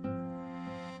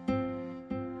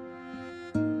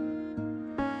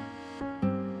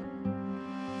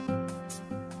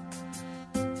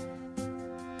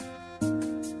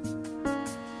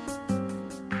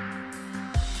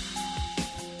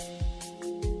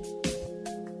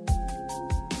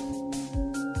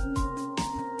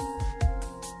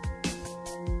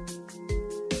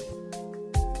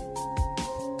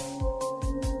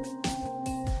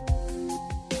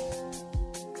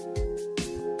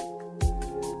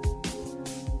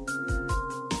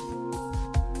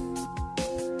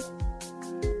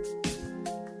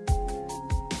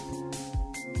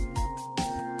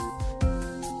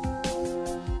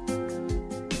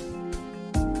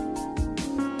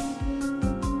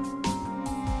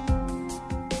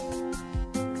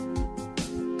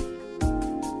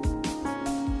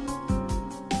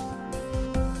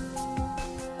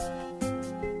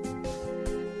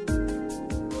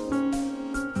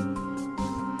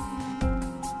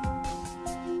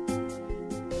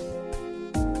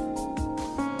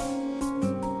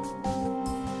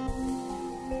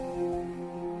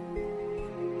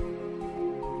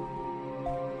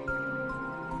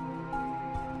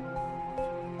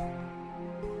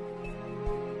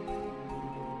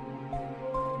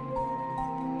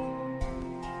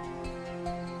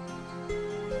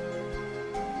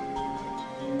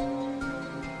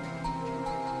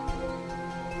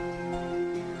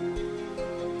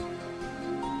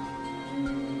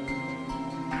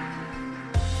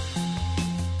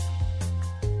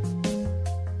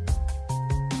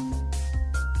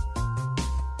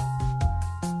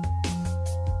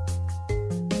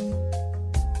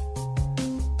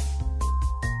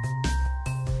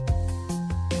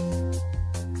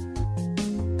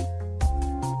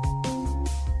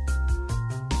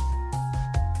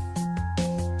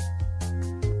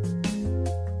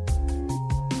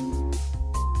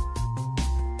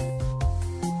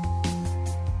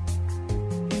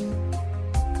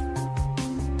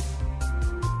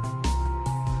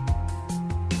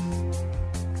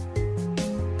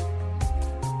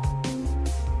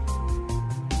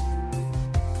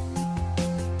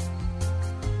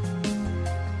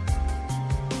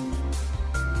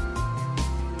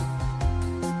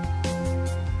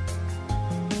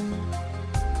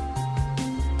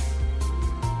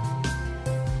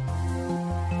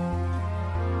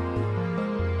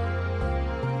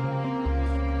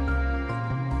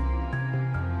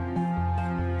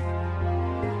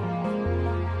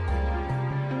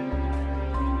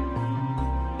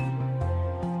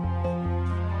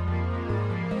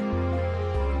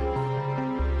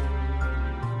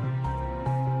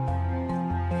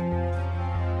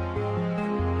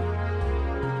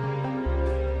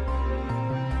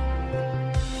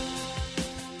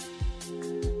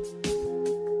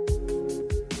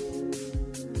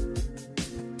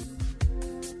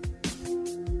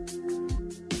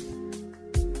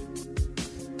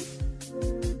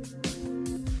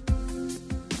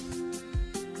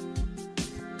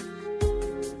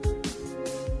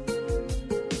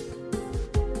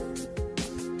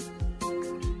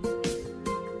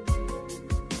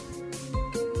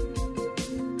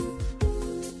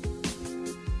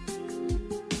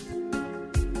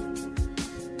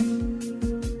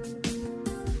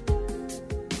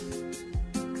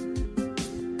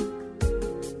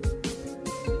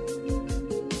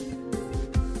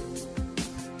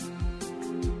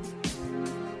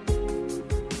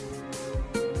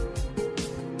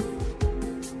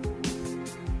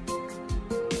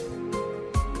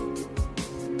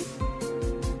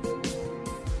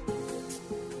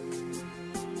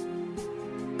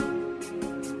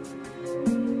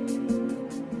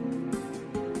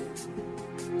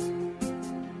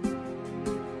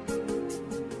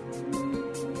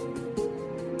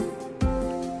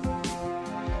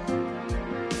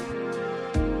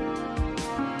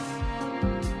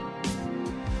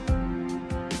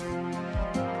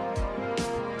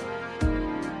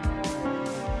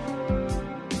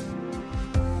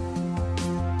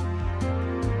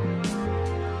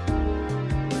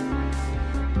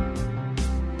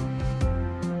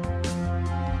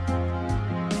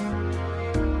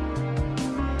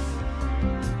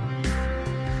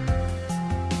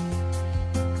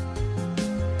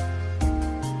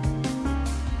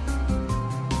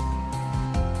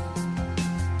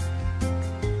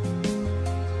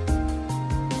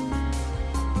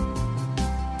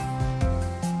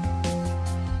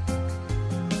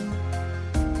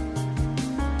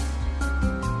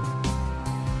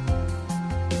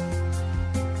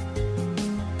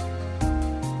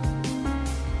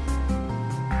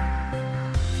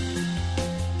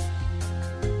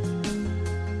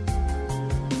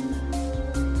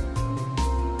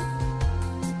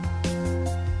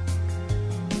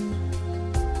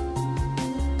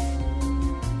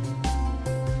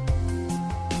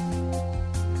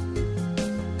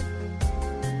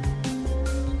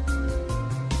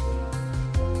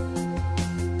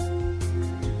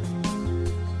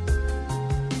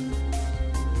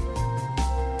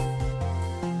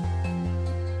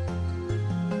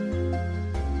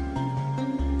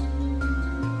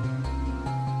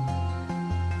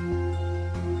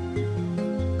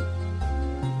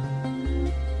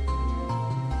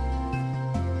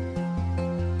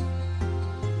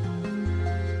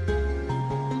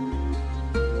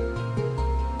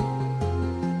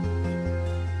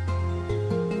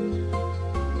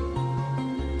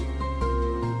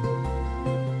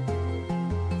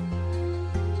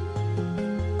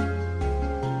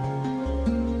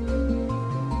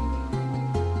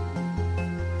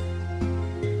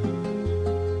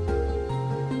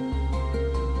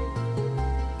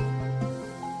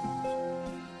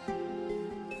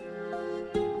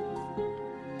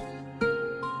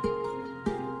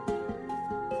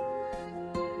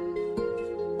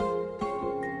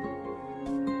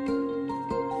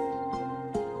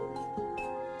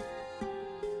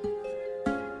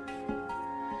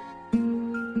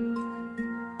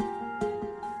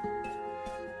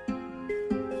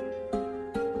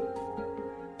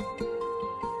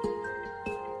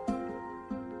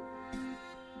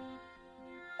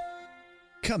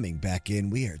 Coming back in,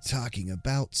 we are talking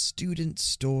about Student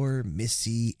Store,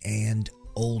 Missy, and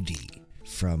Oldie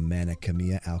from Mana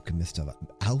Khemia, Alchemist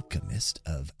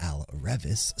of Al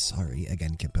Revis. Sorry,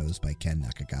 again composed by Ken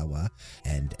Nakagawa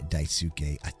and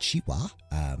Daisuke Achiwa.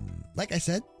 Like I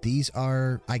said, these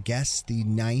are, I guess, the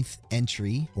 9th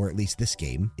entry, or at least this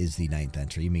game is the 9th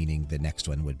entry, meaning the next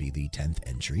one would be the 10th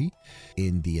entry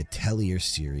in the Atelier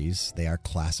series. They are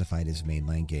classified as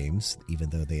mainline games, even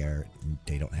though they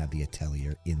don't have the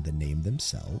Atelier in the name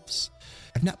themselves.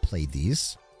 I've not played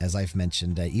these. As I've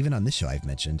mentioned, even on this show I've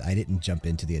mentioned, I didn't jump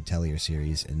into the Atelier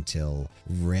series until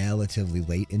relatively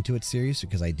late into its series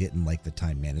because I didn't like the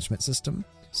time management system.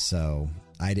 So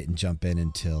I didn't jump in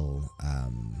until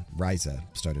Ryza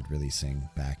started releasing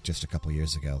back just a couple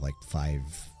years ago, like 4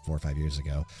 or 5 years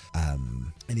ago.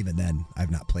 And even then,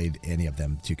 I've not played any of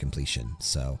them to completion.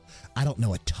 So I don't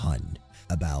know a ton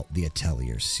about the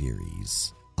Atelier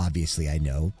series. Obviously, I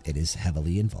know it is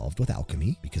heavily involved with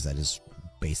alchemy because that is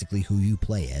basically who you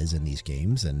play as in these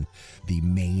games, and the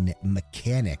main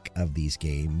mechanic of these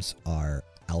games are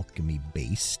alchemy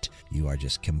based. You are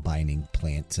just combining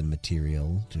plants and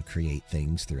material to create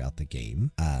things throughout the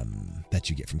game that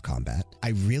you get from combat. I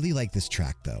really like this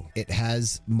track though. It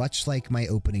has, much like my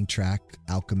opening track,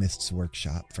 Alchemist's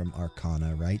Workshop from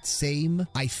Arcana, right?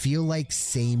 I feel like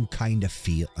same kind of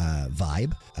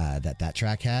vibe that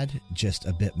track had, just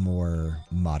a bit more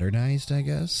modernized, I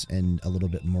guess, and a little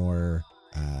bit more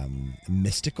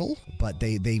mystical, but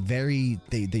they're very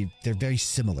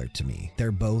similar to me. They're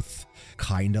both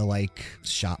kind of like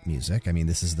shop music. I mean,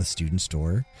 this is the Student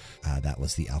Store, that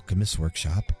was the Alchemist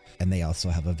Workshop, and they also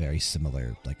have a very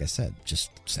similar, like I said,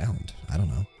 just sound. I don't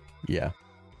know. Yeah,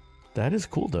 that is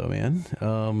cool though, man.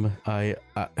 I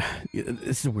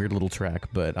this is a weird little track,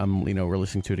 but we're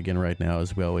listening to it again right now,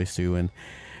 as we always do, and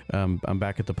I'm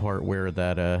back at the part where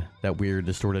that weird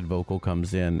distorted vocal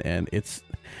comes in, and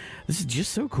this is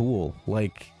just so cool.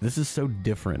 Like, this is so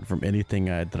different from anything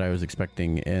that I was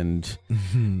expecting, and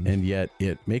and yet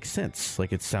it makes sense.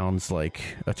 Like, it sounds like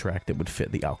a track that would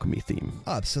fit the alchemy theme.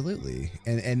 Oh, absolutely.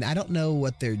 And I don't know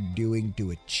what they're doing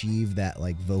to achieve that,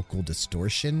 like, vocal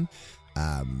distortion.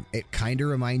 It kind of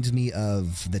reminds me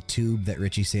of the tube that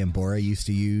Richie Sambora used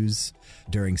to use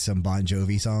during some Bon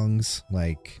Jovi songs,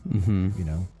 like,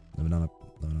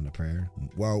 Living on a Prayer.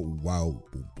 Wow, wow,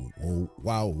 wow,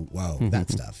 wow, wow. That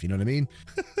stuff. You know what I mean?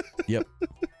 Yep.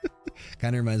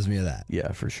 Kind of reminds me of that.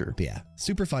 Yeah, for sure. But yeah,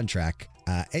 super fun track.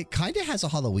 It kind of has a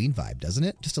Halloween vibe, doesn't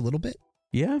it? Just a little bit.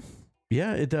 Yeah,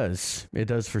 it does. It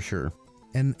does for sure.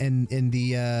 And in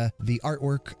the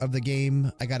artwork of the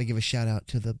game, I got to give a shout out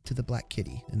to the black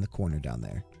kitty in the corner down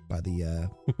there by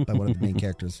one of the main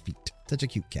characters' feet. Such a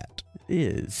cute cat.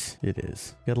 It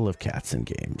is. Gotta love cats in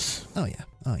games. Oh yeah.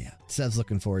 Sev's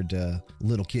looking forward to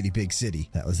Little Kitty Big City.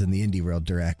 That was in the Indie World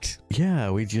Direct. Yeah,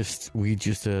 we just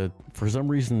for some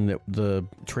reason the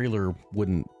trailer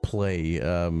wouldn't play.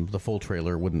 The full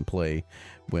trailer wouldn't play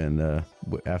when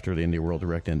after the Indie World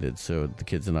Direct ended. So the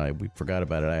kids and we forgot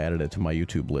about it. I added it to my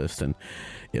YouTube list, and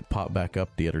it popped back up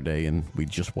the other day, and we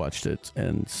just watched it.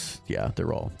 And yeah,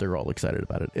 they're all excited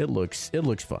about it. It looks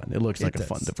fun. It looks like a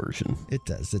fun diversion. It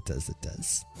does.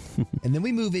 And then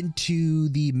we move into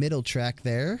the middle track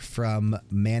there from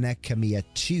Mana Khemia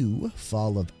 2,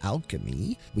 Fall of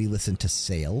Alchemy. We listen to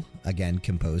Sail, again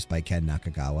composed by Ken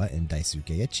Nakagawa and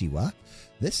Daisuke Achiwa,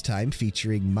 this time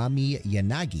featuring Mami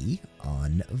Yanagi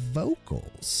on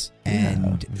vocals.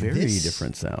 And very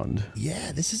different sound.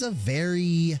 Yeah, this is a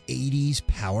very 80s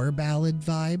power ballad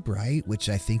vibe, right? Which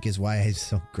I think is why I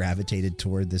so gravitated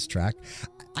toward this track.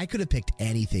 I could have picked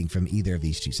anything from either of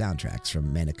these two soundtracks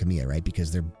from Mana Khemia, right?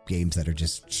 Because they're games that are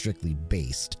just strictly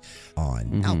based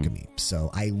on alchemy. So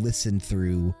I listened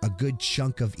through a good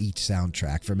chunk of each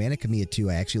soundtrack. For Mana Khemia 2,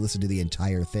 I actually listened to the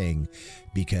entire thing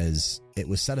because it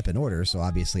was set up in order. So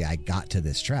obviously I got to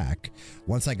this track.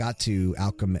 Once I got to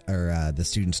the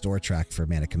Student Store track for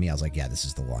Mana Khemia, I was like, yeah, this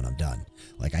is the one. I'm done.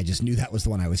 Like, I just knew that was the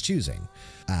one I was choosing.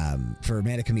 For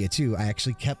Mana Khemia 2, I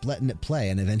actually kept letting it play,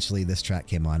 and eventually this track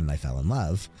came on and I fell in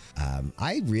love.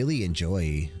 I really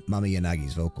enjoy Mami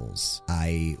Yanagi's vocals.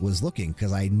 I was looking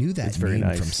because I knew that name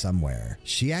from somewhere.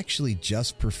 She actually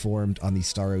just performed on the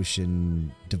Star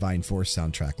Ocean Divine Force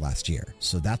soundtrack last year.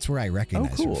 So that's where I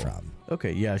recognize her from.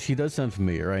 Okay, yeah, she does sound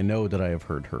familiar. I know that I have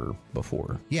heard her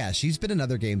before. Yeah, she's been in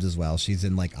other games as well. She's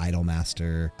in like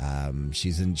Idolmaster.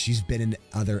 She's been in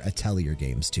other Atelier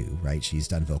games too, right? She's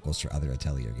done vocals for other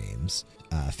Atelier games.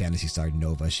 Phantasy Star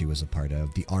Nova, she was a part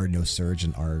of the R No Surge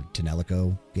and R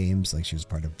Tenelico games. Like, she was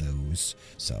part of those.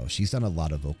 So she's done a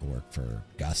lot of vocal work for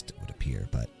Gust, it would appear,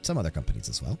 but some other companies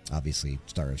as well. Obviously,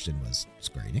 Star Ocean was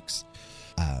Square Enix.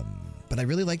 But I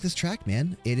really like this track,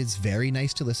 man. It is very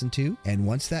nice to listen to. And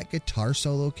once that guitar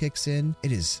solo kicks in,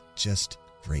 it is just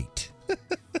great.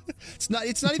 It's not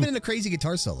even in a crazy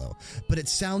guitar solo, but it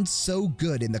sounds so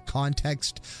good in the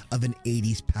context of an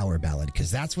 80s power ballad, because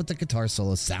that's what the guitar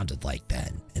solo sounded like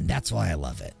then. And that's why I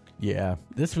love it. Yeah,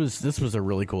 this was a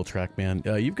really cool track, man.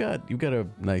 You've got a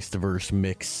nice diverse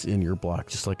mix in your block,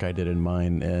 just like I did in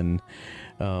mine, and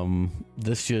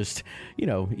this just,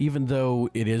 even though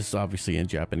it is obviously in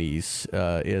Japanese,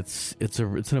 it's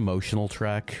an emotional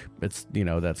track. It's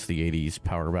that's the 80s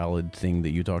power ballad thing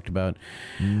that you talked about.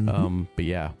 But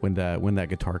yeah, when that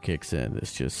guitar kicks in,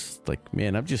 it's just like,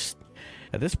 man,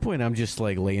 at this point, I'm just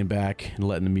like laying back and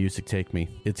letting the music take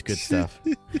me. It's good stuff.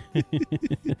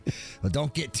 Well,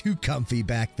 don't get too comfy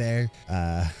back there.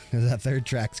 That third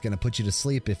track's going to put you to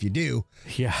sleep if you do.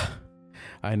 Yeah,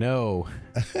 I know.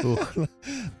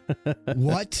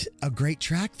 What a great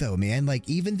track, though, man. Like,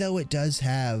 even though it does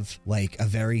have like a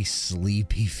very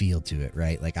sleepy feel to it,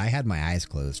 right? Like, I had my eyes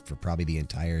closed for probably the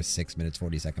entire 6 minutes,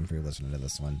 40 seconds for listening to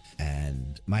this one.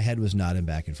 And my head was nodding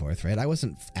back and forth, right? I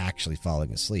wasn't actually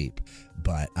falling asleep,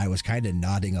 but I was kind of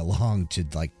nodding along to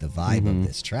like the vibe of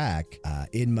this track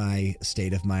in my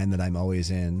state of mind that I'm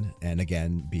always in. And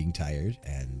again, being tired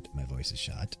and my voice is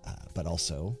shot, but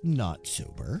also not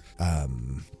sober.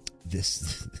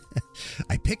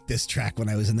 I picked this track when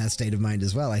I was in that state of mind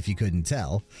as well, if you couldn't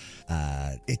tell.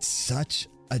 It's such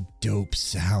a dope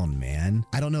sound, man.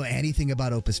 I don't know anything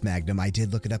about Opus Magnum. I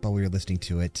did look it up while we were listening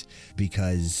to it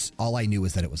because all I knew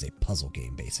was that it was a puzzle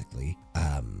game, basically.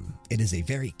 It is a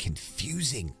very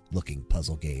confusing looking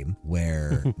puzzle game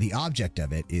where the object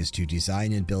of it is to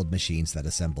design and build machines that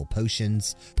assemble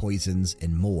potions, poisons,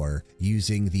 and more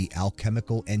using the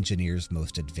alchemical engineer's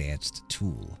most advanced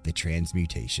tool, the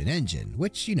transmutation engine,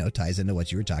 which, ties into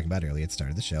what you were talking about earlier at the start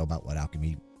of the show about what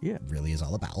alchemy really is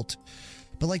all about.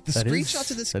 But like the screenshots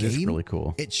of this game, is really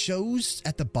cool. It shows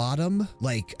at the bottom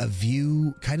like a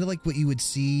view, kind of like what you would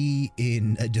see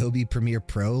in Adobe Premiere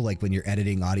Pro, like when you're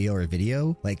editing audio or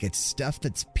video. Like it's stuff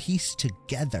that's pieced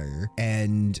together,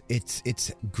 and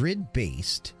it's grid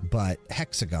based, but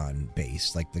hexagon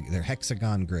based. Like they're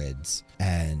hexagon grids,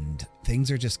 and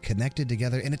things are just connected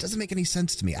together, and it doesn't make any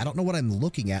sense to me. I don't know what I'm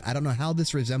looking at. I don't know how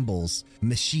this resembles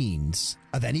machines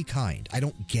of any kind. I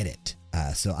don't get it.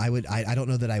 So I don't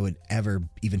know that I would ever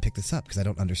even pick this up because I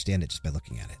don't understand it just by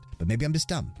looking at it. But maybe I'm just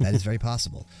dumb. That is very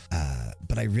possible.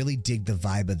 But I really dig the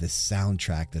vibe of the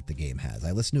soundtrack that the game has.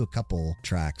 I listened to a couple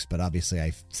tracks, but obviously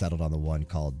I settled on the one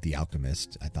called The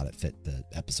Alchemist. I thought it fit the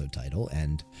episode title,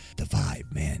 and the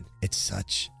vibe, man, it's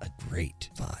such a great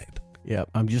vibe. Yeah,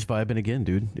 I'm just vibing again,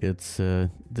 dude. It's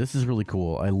this is really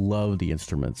cool. I love the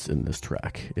instruments in this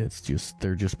track.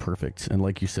 They're just perfect. And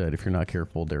like you said, if you're not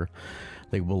careful,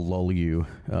 they will lull you.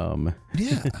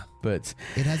 Yeah, but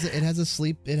it has a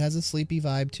sleepy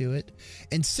vibe to it.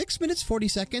 And 6 minutes 40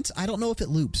 seconds. I don't know if it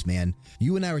loops, man.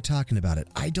 You and I were talking about it.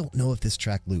 I don't know if this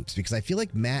track loops because I feel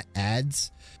like Matt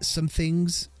adds some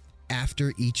things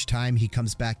after each time he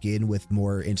comes back in with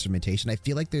more instrumentation. I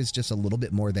feel like there's just a little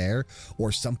bit more there,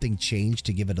 or something changed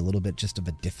to give it a little bit just of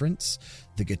a difference.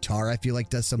 The guitar, I feel like,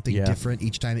 does something different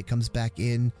each time it comes back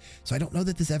in. So I don't know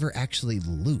that this ever actually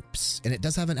loops, and it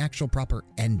does have an actual proper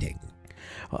ending.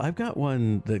 Well, I've got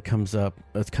one that comes up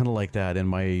that's kind of like that in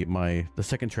the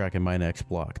second track in my next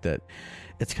block. That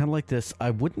it's kind of like this.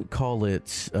 I wouldn't call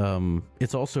it.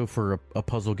 It's also for a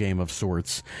puzzle game of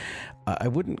sorts. I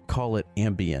wouldn't call it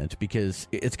ambient because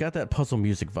it's got that puzzle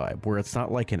music vibe where it's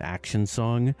not like an action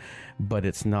song, but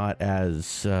it's not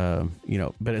as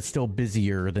but it's still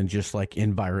busier than just like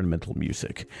environmental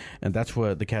music, and that's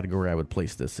what the category I would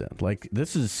place this in. Like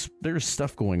there's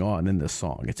stuff going on in this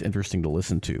song. It's interesting to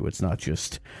listen to. It's not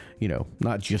just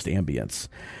ambience,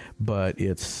 but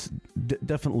it's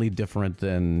definitely different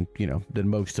than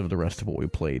most of the rest of what we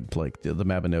played, like the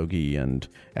Mabinogi and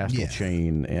Astral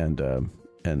Chain and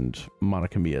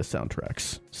Monokamiya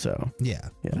soundtracks. So yeah.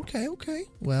 Okay.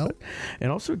 Well,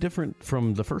 and also different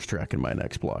from the first track in my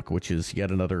next block, which is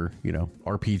yet another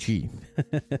RPG.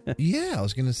 Yeah, I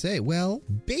was gonna say, well,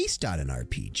 based on an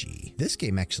RPG. This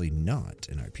game actually not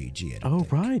an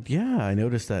RPG. Right, yeah, I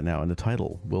noticed that now in the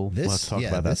title. We'll have to talk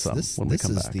about that when we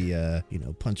come back. This is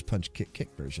the punch kick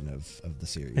version of the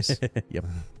series. Yep.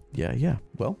 Yeah.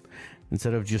 Well,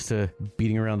 instead of just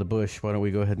beating around the bush, why don't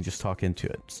we go ahead and just talk into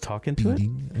it? Let's talk into it.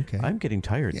 Okay. I'm getting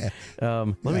tired. Yeah.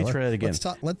 Let me try that again.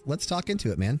 Let's talk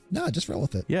into it, man. No, just roll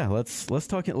with it. Yeah. Let's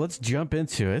talk. Let's jump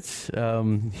into it.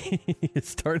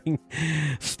 Starting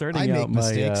I out make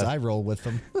mistakes. I roll with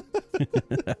them.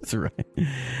 That's right.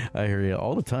 I hear you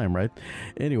all the time, right?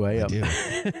 Anyway, I do.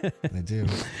 I do.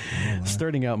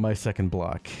 Starting out my second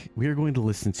block, we are going to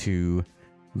listen to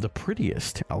The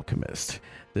Prettiest Alchemist.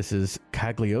 This is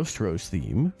Cagliostro's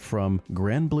theme from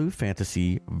Grand Blue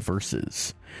Fantasy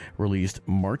Versus, released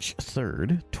March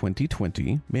 3rd,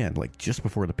 2020. Man, like just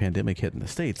before the pandemic hit in the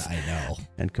States. I know.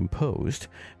 And composed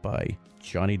by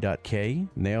Johnny.K,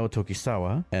 Nao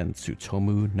Tokisawa, and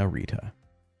Tsutomu Narita.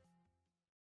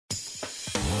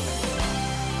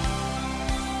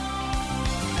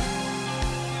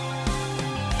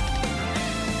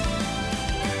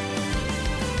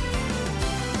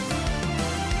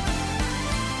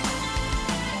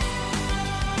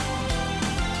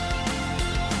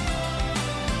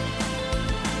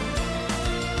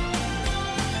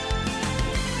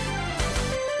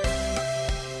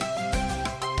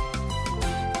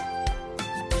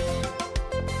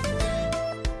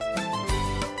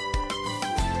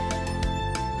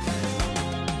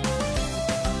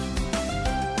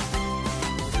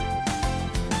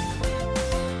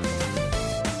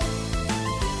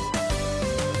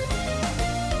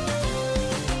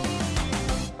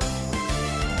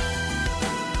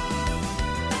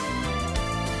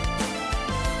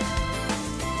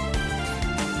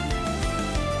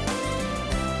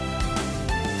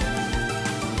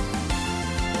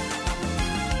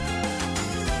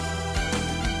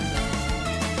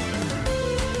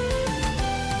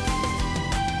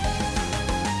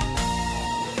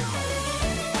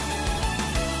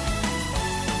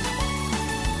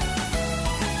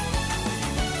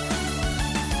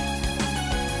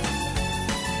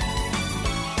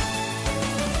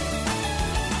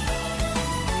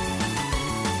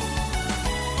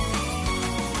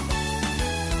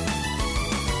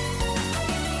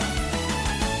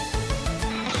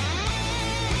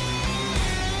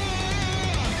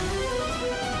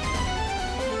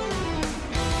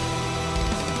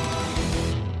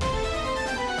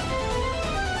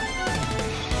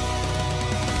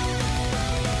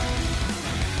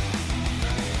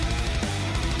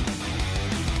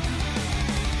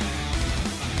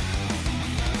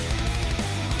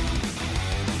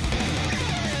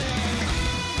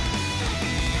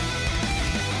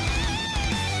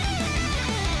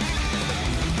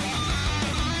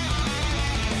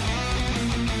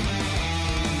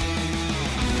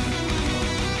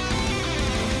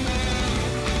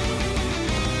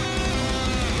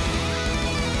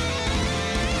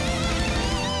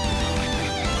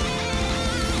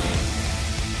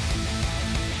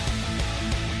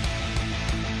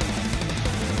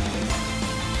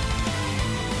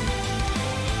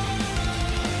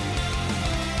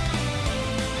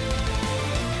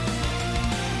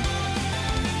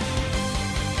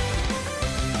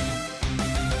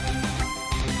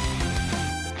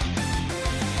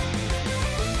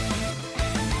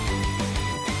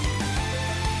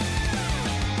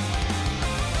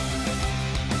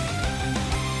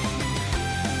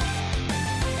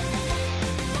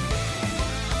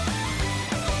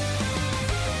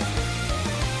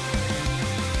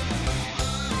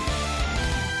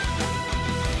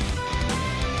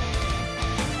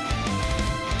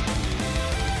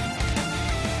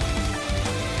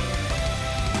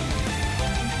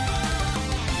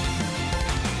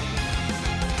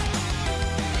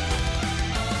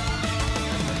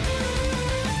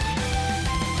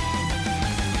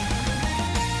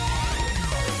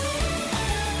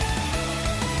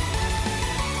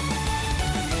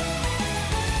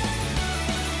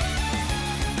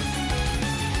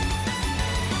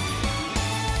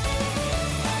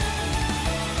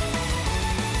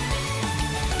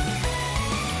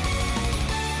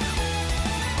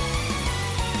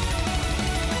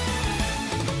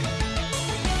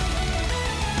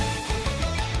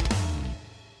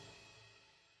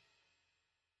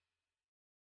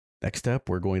 Next up,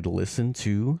 we're going to listen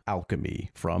to Alchemy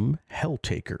from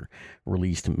Helltaker,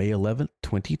 released May 11th,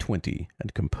 2020,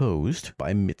 and composed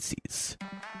by Mitzies.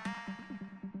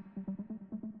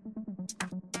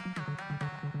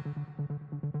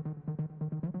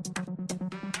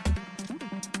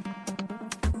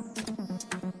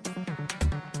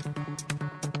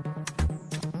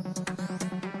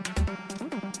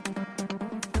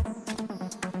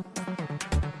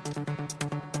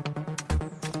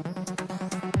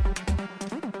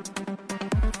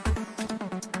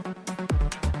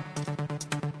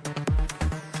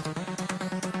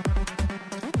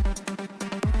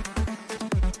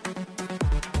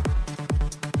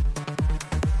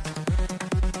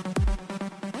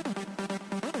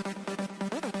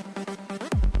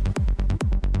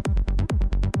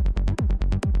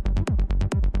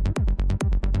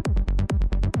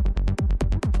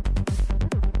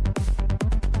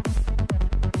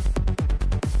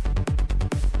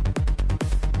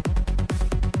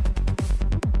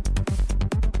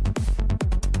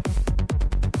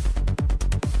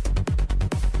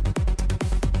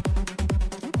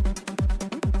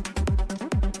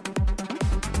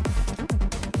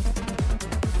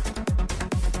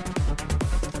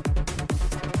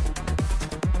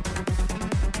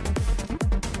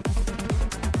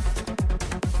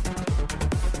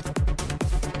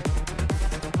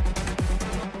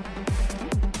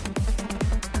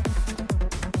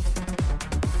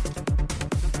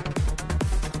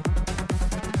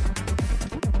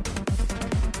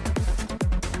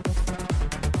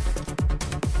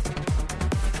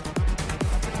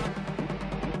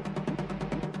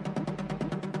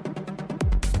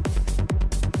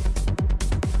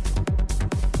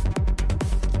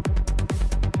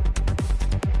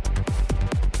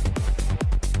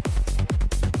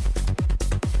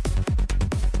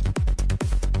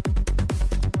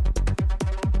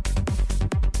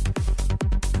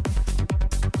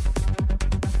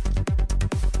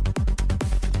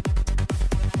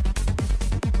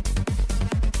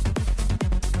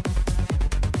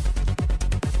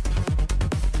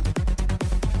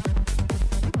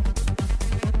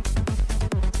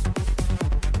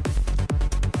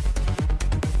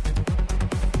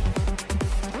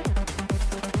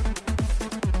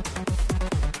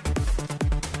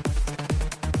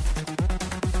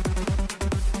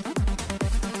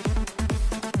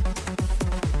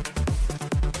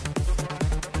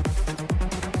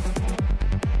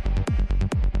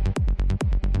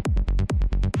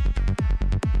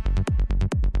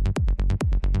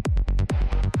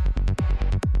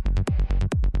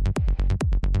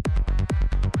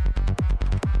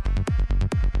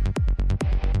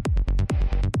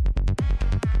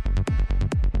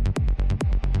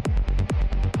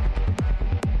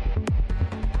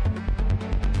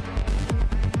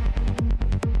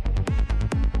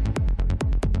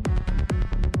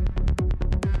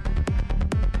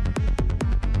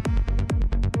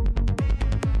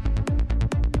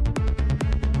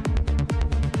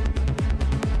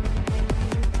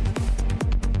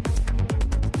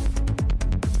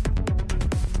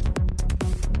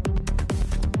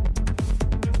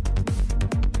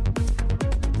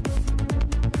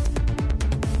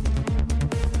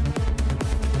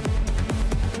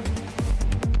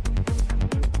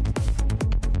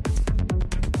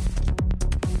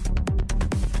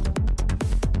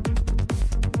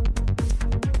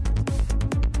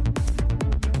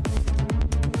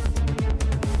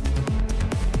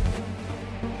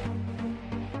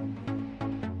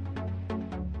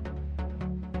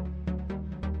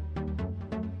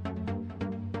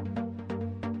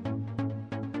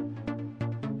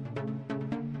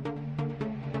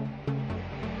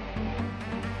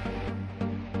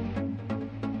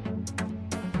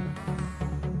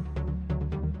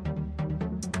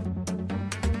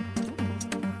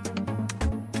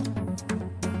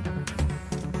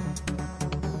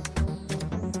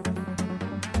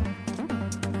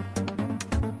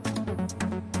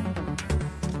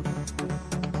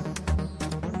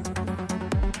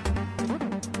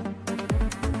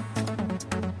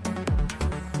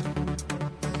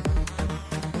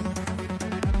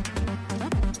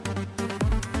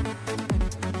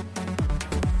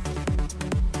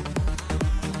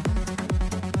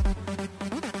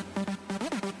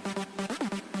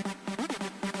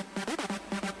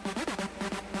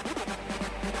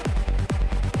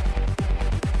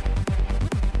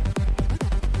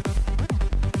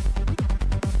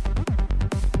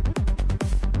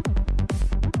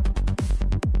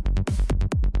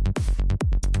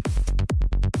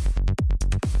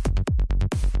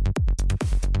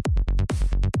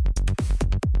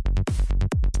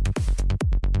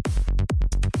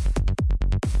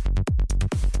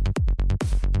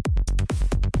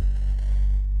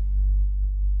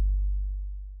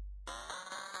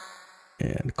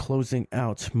 And closing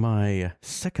out my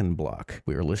second block,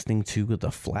 we are listening to The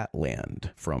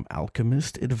Flatland from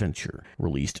Alchemist Adventure,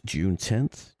 released June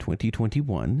 10th,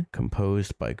 2021,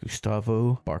 composed by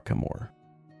Gustavo Barcamore.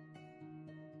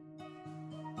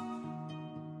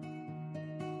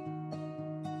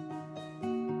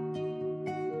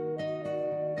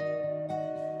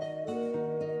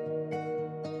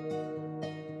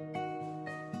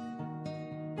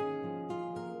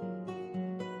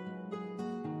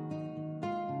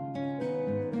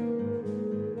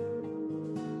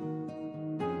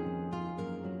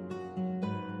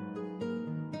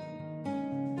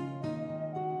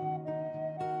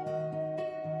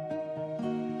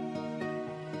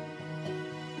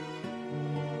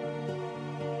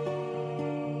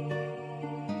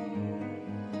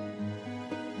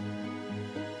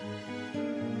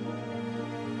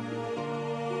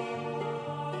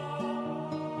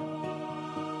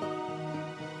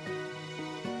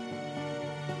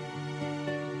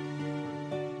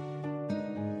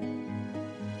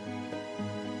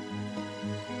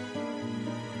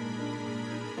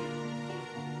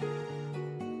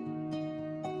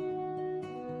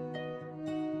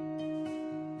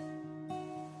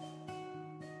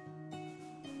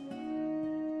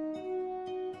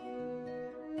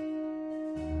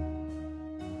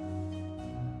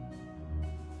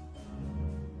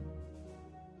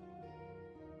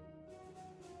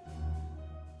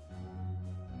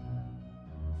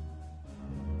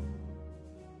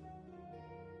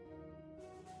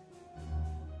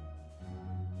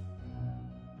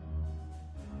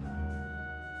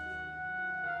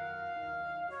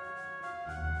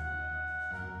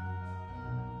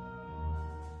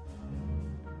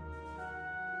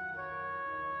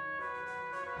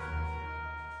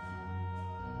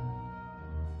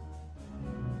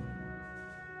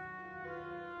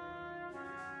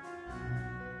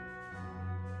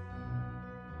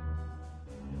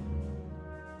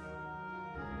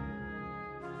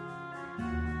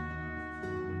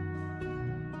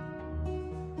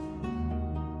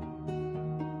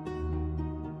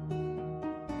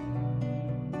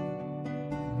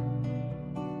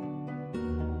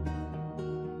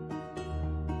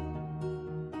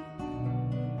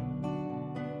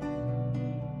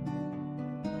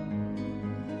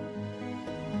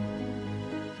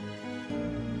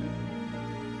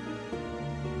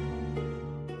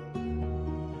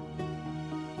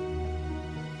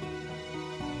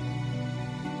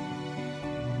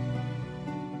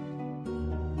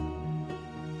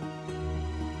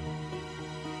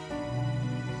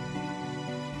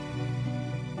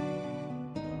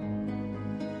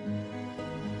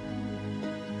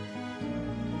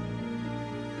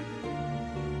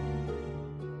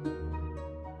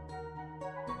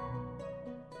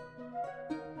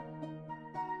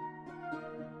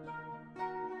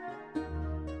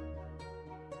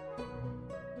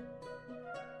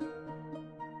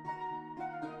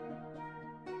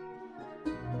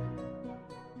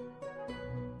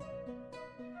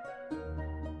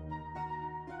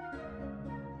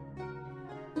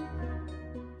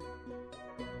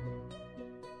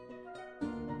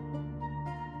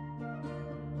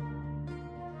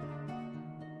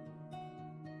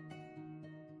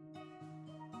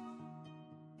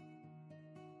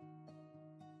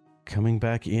 Coming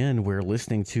back in, we're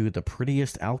listening to The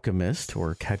Prettiest Alchemist,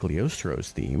 or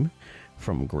Cagliostro's theme,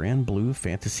 from Grand Blue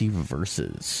Fantasy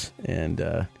Verses.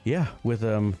 And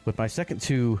with my second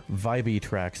two vibey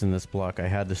tracks in this block, I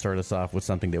had to start us off with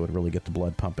something that would really get the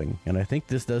blood pumping. And I think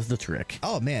this does the trick.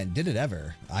 Oh man, did it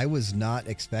ever. I was not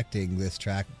expecting this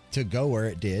track to go where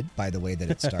it did by the way that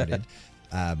it started.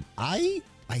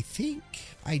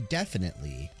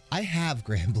 I have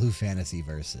Grand Blue Fantasy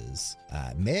Verses.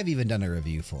 May have even done a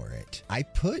review for it. I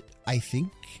put, I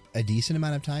think, a decent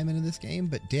amount of time into this game,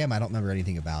 but damn, I don't remember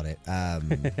anything about it. I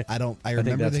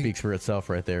think that speaks for itself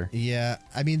right there. Yeah,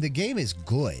 I mean, the game is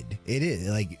good. It is,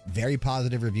 like, very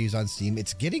positive reviews on Steam.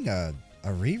 It's getting a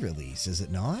re-release, is it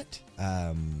not?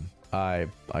 I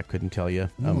couldn't tell you.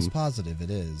 I'm almost positive it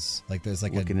is. Like, there's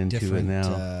like a different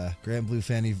Grand Blue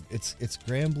Fantasy. It's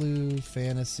Grand Blue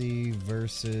Fantasy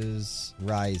versus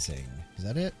Rising. Is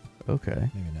that it? Okay.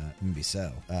 Maybe not. Maybe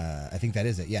so. I think that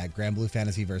is it. Yeah, Grand Blue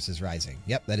Fantasy versus Rising.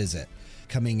 Yep, that is it.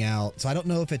 Coming out. So I don't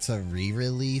know if it's a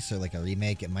re-release or like a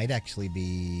remake. It might actually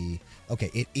be... Okay,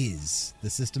 it is. The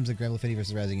systems of Grand Blue Fantasy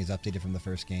versus Rising is updated from the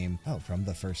first game. Oh, from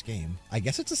the first game. I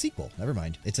guess it's a sequel. Never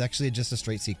mind. It's actually just a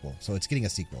straight sequel. So it's getting a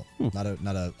sequel. Not a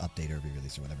update or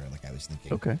re-release or whatever, like I was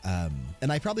thinking. Okay. And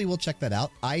I probably will check that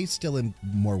out. I still am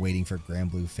more waiting for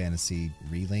Grand Blue Fantasy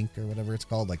Relink or whatever it's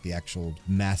called, like the actual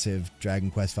massive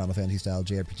Dragon Quest Final Fantasy style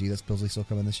JRPG that's supposedly still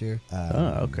coming this year.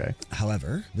 Okay.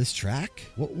 However, this track,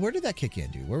 where did that kick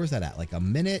in, dude? Where was that at? Like a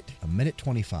minute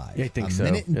 25. Yeah, I think a so.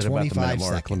 minute and At about the 25 minute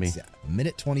mark, seconds. Yeah, a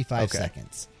minute 25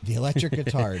 seconds. The electric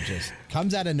guitar just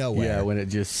comes out of nowhere. Yeah, when it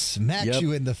just smacks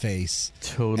you in the face.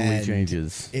 Totally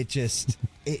changes. It just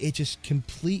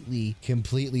completely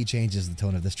changes the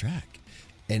tone of this track.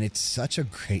 And it's such a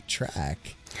great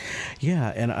track.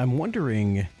 Yeah, and I'm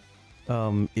wondering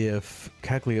if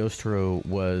Cagliostro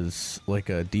was like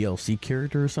a DLC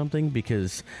character or something,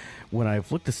 because when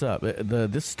I've looked this up,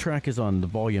 this track is on the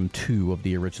volume 2 of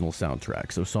the original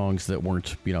soundtrack, so songs that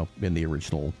weren't, in the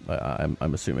original,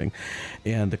 I'm assuming.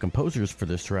 And the composers for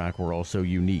this track were also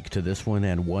unique to this one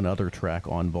and one other track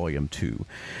on volume 2.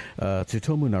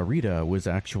 Tsutomu Narita was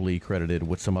actually credited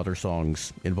with some other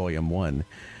songs in volume 1.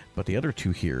 But the other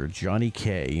two here, Johnny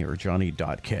K, or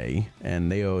Johnny.K, and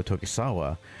Neo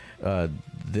Tokisawa,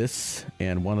 this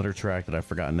and one other track that I've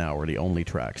forgotten now are the only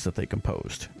tracks that they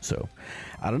composed. So,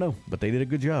 I don't know, but they did a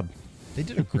good job. They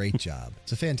did a great job.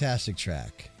 It's a fantastic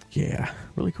track. Yeah,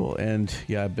 really cool. And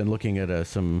yeah, I've been looking at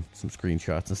some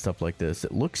screenshots and stuff like this.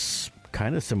 It looks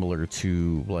kind of similar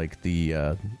to like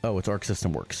the it's Arc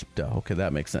System Works. Duh, okay,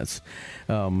 that makes sense.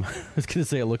 I was gonna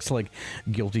say it looks like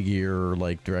Guilty Gear or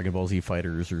like Dragon Ball Z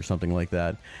Fighters or something like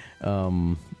that.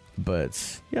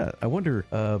 But yeah, I wonder.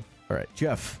 All right,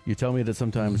 Jeff, you tell me that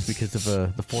sometimes because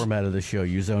of the format of the show,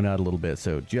 you zone out a little bit.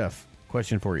 So, Jeff,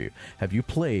 question for you: have you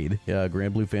played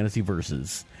Grand Blue Fantasy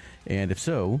Versus? And if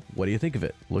so, what do you think of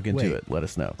it? Look into it. Let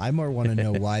us know. I more want to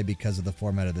know why, because of the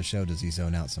format of the show, does he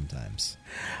zone out sometimes?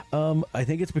 I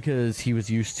think it's because he was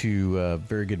used to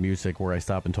very good music where I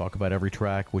stop and talk about every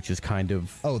track, which is kind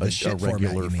of a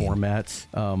regular format.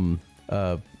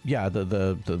 Yeah,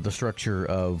 the structure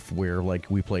of where like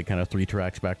we play kind of 3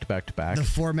 tracks back to back to back. The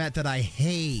format that I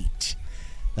hate.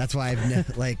 That's why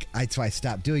that's why I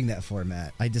stopped doing that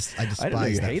format. I despise. I didn't know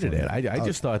you hated format. it. I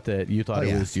just thought that you thought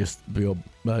it was just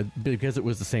because it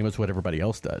was the same as what everybody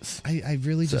else does. I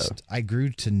really I grew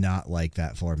to not like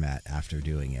that format after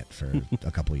doing it for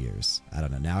a couple years. I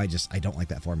don't know. Now I don't like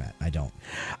that format. I don't.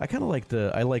 I kind of like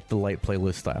the light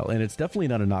playlist style, and it's definitely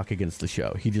not a knock against the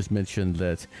show. He just mentioned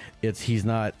that he's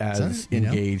not as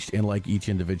engaged in like each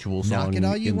individual song in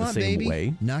the same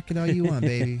way. Knock it all you want,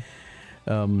 baby.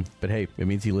 But hey, it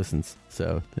means he listens.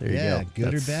 So there you go. Yeah,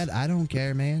 good or bad, I don't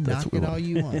care, man. Knock it all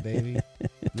you want, baby.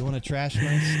 You want to trash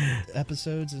my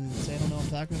episodes and say I don't know what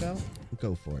I'm talking about?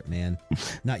 Go for it, man.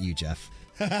 Not you, Jeff.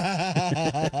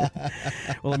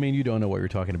 Well, I mean, you don't know what you're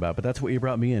talking about, but that's what you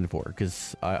brought me in for,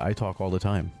 because I talk all the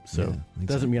time. So it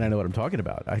doesn't mean I know what I'm talking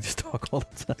about. I just talk all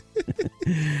the time.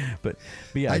 but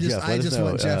yeah, I just know,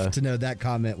 want Jeff to know that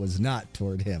comment was not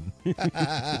toward him.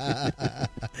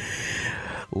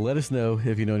 Let us know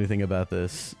if you know anything about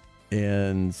this.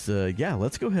 And yeah,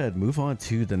 let's go ahead and move on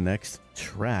to the next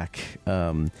track.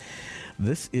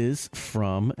 This is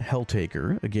from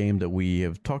Helltaker, a game that we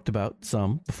have talked about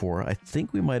some before. I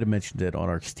think we might have mentioned it on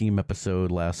our Steam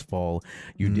episode last fall.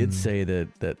 You did say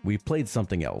that we played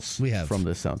something else from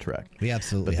this soundtrack. We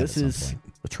absolutely have. But this is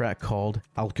a track called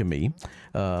Alchemy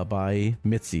by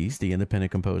Mitzi's, the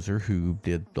independent composer who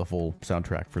did the full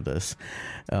soundtrack for this.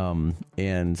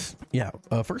 And yeah,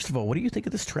 first of all, what do you think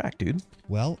of this track, dude?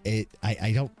 Well,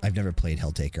 I've never played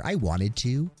Helltaker. I wanted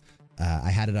to. I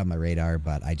had it on my radar,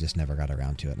 but I just never got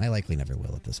around to it. And I likely never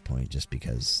will at this point, just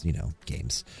because,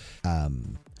 games. I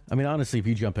mean, honestly, if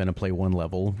you jump in and play one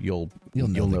level, you'll know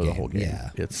the whole game.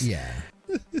 Yeah.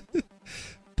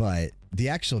 But the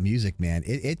actual music, man,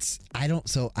 I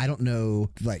don't know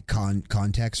like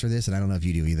context for this, and I don't know if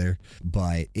you do either,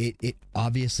 but it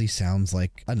obviously sounds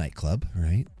like a nightclub,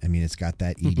 right? I mean, it's got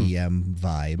that EDM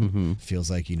vibe.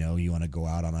 Feels like, you want to go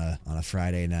out on a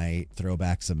Friday night, throw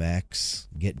back some X,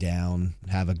 get down,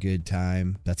 have a good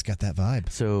time. That's got that vibe.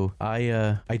 So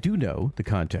I do know the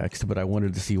context, but I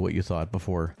wanted to see what you thought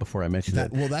before I mentioned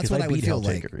that. Well, that's what I would feel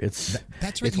like. It's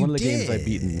that's right. It's one of the games I've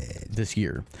beaten this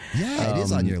year. Yeah, it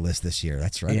is on your list this year.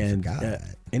 That's right. And I forgot.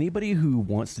 Anybody who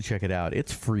wants to check it out,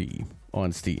 it's free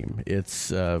on Steam.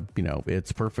 It's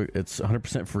it's perfect. It's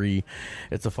 100% free.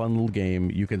 It's a fun little game.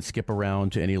 You can skip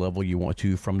around to any level you want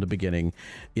to from the beginning.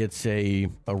 It's a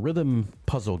rhythm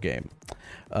puzzle game.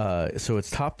 So it's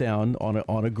top down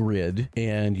on a grid,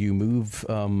 and you move.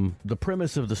 The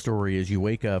premise of the story is you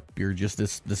wake up. You're just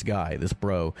this guy, this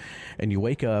bro, and you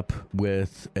wake up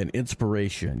with an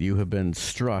inspiration. You have been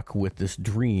struck with this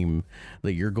dream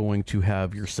that you're going to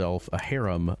have yourself a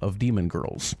harem of demon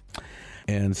girls.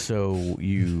 And so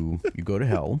you go to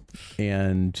hell,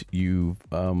 and you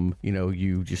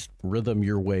just rhythm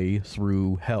your way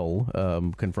through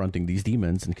hell, confronting these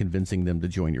demons and convincing them to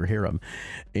join your harem.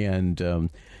 And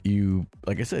you,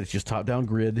 like I said, it's just top-down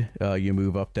grid. You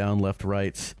move up, down, left,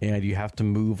 right, and you have to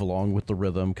move along with the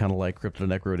rhythm, kind of like Crypto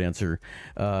Necrodancer.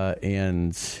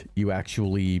 And you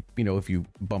actually, if you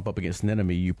bump up against an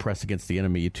enemy, you press against the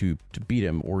enemy to beat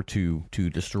him or to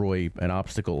destroy an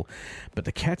obstacle. But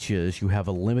the catch is you have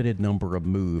a limited number of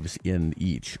moves in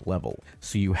each level.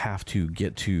 So you have to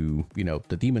get to,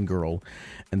 the demon girl,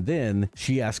 and then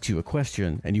she asks you a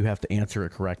question and you have to answer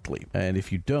it correctly. And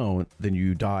if you don't, then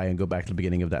you die and go back to the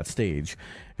beginning of that stage.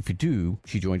 If you do,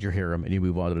 she joins your harem and you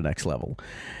move on to the next level.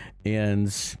 And,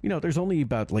 there's only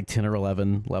about like 10 or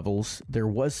 11 levels. There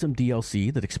was some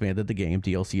DLC that expanded the game.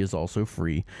 DLC is also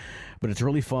free, but it's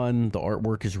really fun. The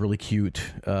artwork is really cute.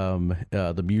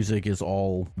 The music is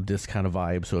all this kind of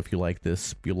vibe. So if you like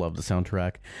this, you'll love the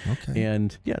soundtrack. Okay.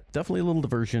 And yeah, definitely a little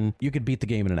diversion. You could beat the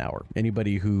game in an hour.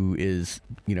 Anybody who is,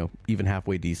 even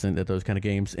halfway decent at those kind of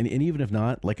games. And even if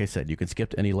not, like I said, you can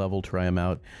skip to any level, try them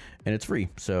out, and it's free.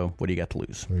 So what do you got to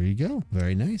lose? There you go.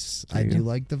 Very nice. I do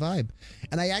like the vibe.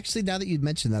 And I actually, now that you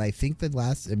mentioned that, I think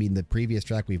the previous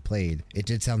track we played, it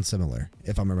did sound similar,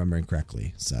 if I'm remembering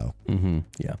correctly. So.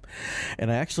 Yeah.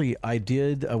 And I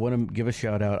want to give a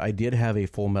shout out. I did have a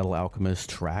Full Metal Alchemist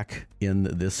track in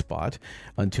this spot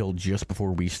until just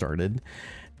before we started.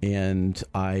 And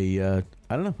I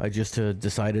don't know. I just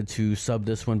decided to sub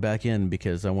this one back in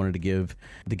because I wanted to give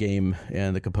the game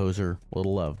and the composer a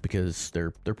little love because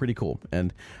they're pretty cool.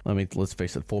 And let's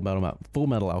face it, Full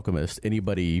Metal Alchemist.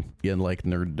 Anybody in like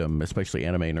nerddom, especially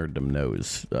anime nerddom,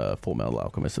 knows Full Metal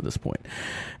Alchemist at this point.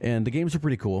 And the games are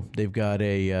pretty cool. They've got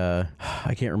I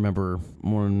can't remember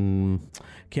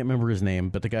his name,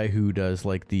 but the guy who does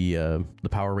like the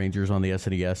Power Rangers on the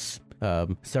SNES.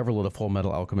 Several of the Full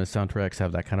Metal Alchemist soundtracks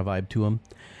have that kind of vibe to them.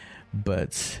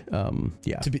 But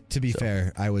yeah. To be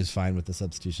fair, I was fine with the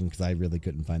substitution because I really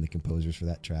couldn't find the composers for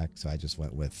that track, so I just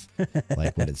went with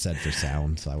like what it said for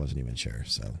sound. So I wasn't even sure.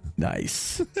 So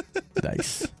nice.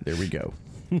 There we go.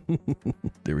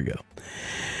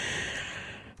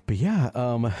 But yeah,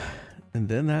 and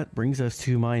then that brings us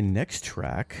to my next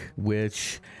track,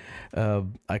 which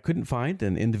I couldn't find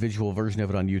an individual version of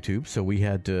it on YouTube, so we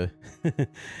had to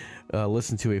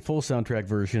listen to a full soundtrack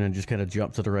version and just kind of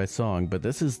jump to the right song. But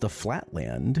this is The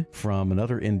Flatland from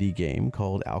another indie game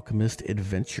called Alchemist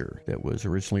Adventure that was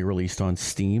originally released on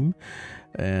Steam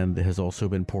and has also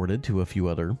been ported to a few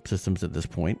other systems at this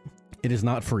point. It is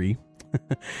not free.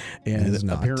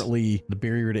 And apparently the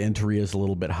barrier to entry is a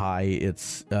little bit high.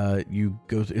 It's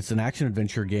an action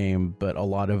adventure game, but a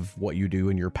lot of what you do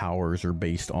and your powers are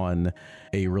based on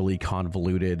a really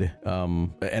convoluted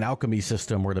an alchemy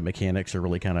system where the mechanics are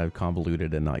really kind of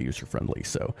convoluted and not user friendly.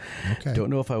 So don't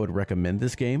know if I would recommend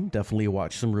this game. Definitely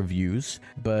watch some reviews,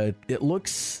 but it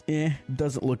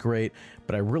doesn't look great,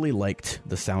 but I really liked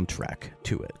the soundtrack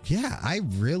to it. Yeah, I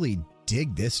really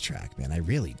dig this track, man. I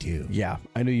really do. Yeah,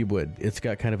 I knew you would. It's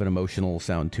got kind of an emotional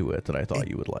sound to it that I thought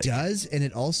you would like. It does, and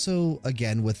it also,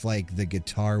 again, with like the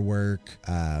guitar work,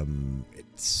 it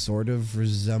sort of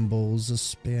resembles a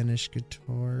Spanish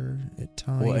guitar at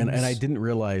times. Well, and I didn't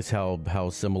realize how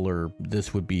similar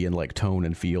this would be in like tone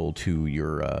and feel to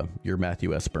your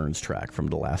Matthew S. Burns track from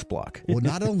the last block. Well,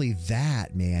 not only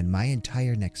that, man, my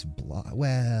entire next block,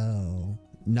 well,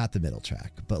 not the middle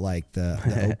track, but like the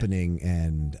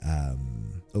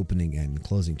opening and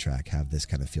closing track have this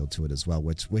kind of feel to it as well,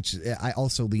 which I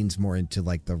also leans more into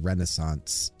like the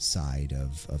Renaissance side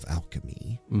of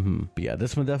alchemy. But yeah,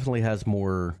 this one definitely has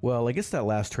more. Well, I guess that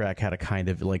last track had a kind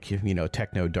of like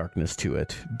techno darkness to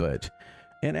it, but.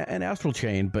 And Astral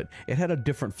Chain, but it had a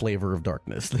different flavor of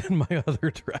darkness than my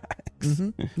other tracks.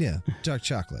 Yeah, dark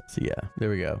chocolate. So yeah, there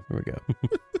we go. But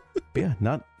yeah,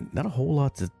 not a whole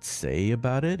lot to say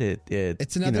about it.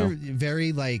 It's another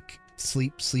very like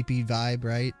sleepy vibe,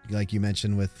 right? Like you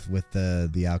mentioned with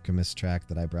the Alchemist track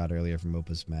that I brought earlier from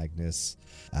Opus Magnus.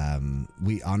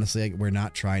 We honestly, we're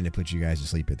not trying to put you guys to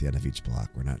sleep at the end of each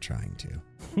block. We're not trying to.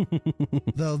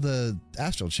 Though the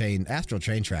Astral Chain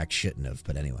track shouldn't have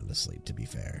put anyone to sleep, to be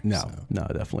fair. No,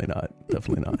 definitely not.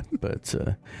 But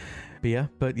yeah,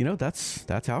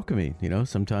 that's Alchemy.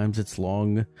 Sometimes it's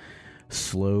long,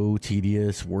 slow,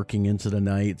 tedious, working into the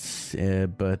nights,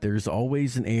 but there's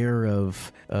always an air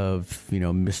of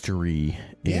mystery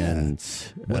and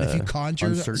what if you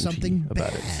conjure something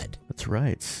about bad? That's That's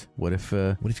right. What if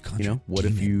What if you conjure a what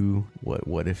if demon? you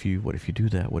what if you do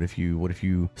that? What if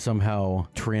you somehow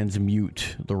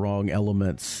transmute the wrong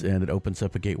elements and it opens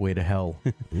up a gateway to hell?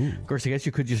 Of course, I guess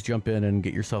you could just jump in and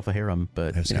get yourself a harem,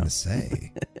 but I was going to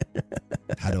say,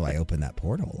 how do I open that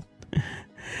portal?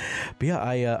 But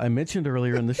yeah, I mentioned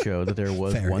earlier in the show that there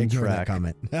was Fair, one ignore track that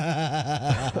comment.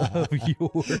 of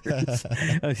yours.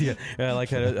 Yeah,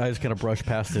 like I just kind of brushed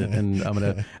past it, and I'm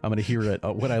gonna hear it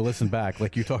when I listen back,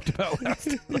 like you talked about last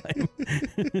time.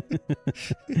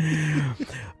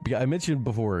 But yeah, I mentioned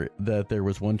before that there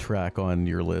was one track on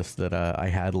your list that I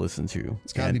had listened to.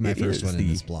 It's got to be my first one in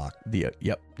this block. The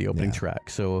opening Yeah. track.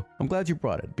 So I'm glad you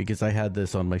brought it because I had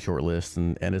this on my short list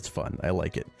and it's fun. I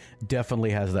like it. Definitely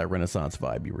has that Renaissance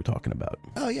vibe you were talking about.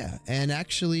 Oh, yeah. And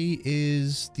actually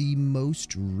is the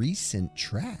most recent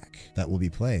track that we'll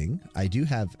be playing. I do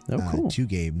have cool. 2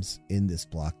 games in this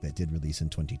block that did release in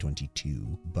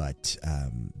 2022, but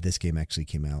this game actually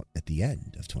came out at the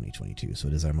end of 2022. So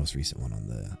it is our most recent one on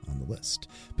the list.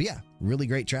 But yeah, really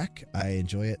great track. I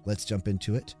enjoy it. Let's jump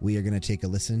into it. We are going to take a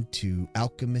listen to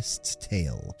Alchemist's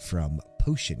Tale from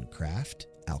Potion Craft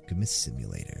Alchemist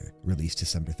Simulator, released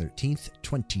December 13th,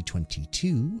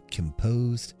 2022,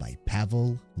 composed by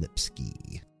Pavel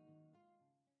Lipsky.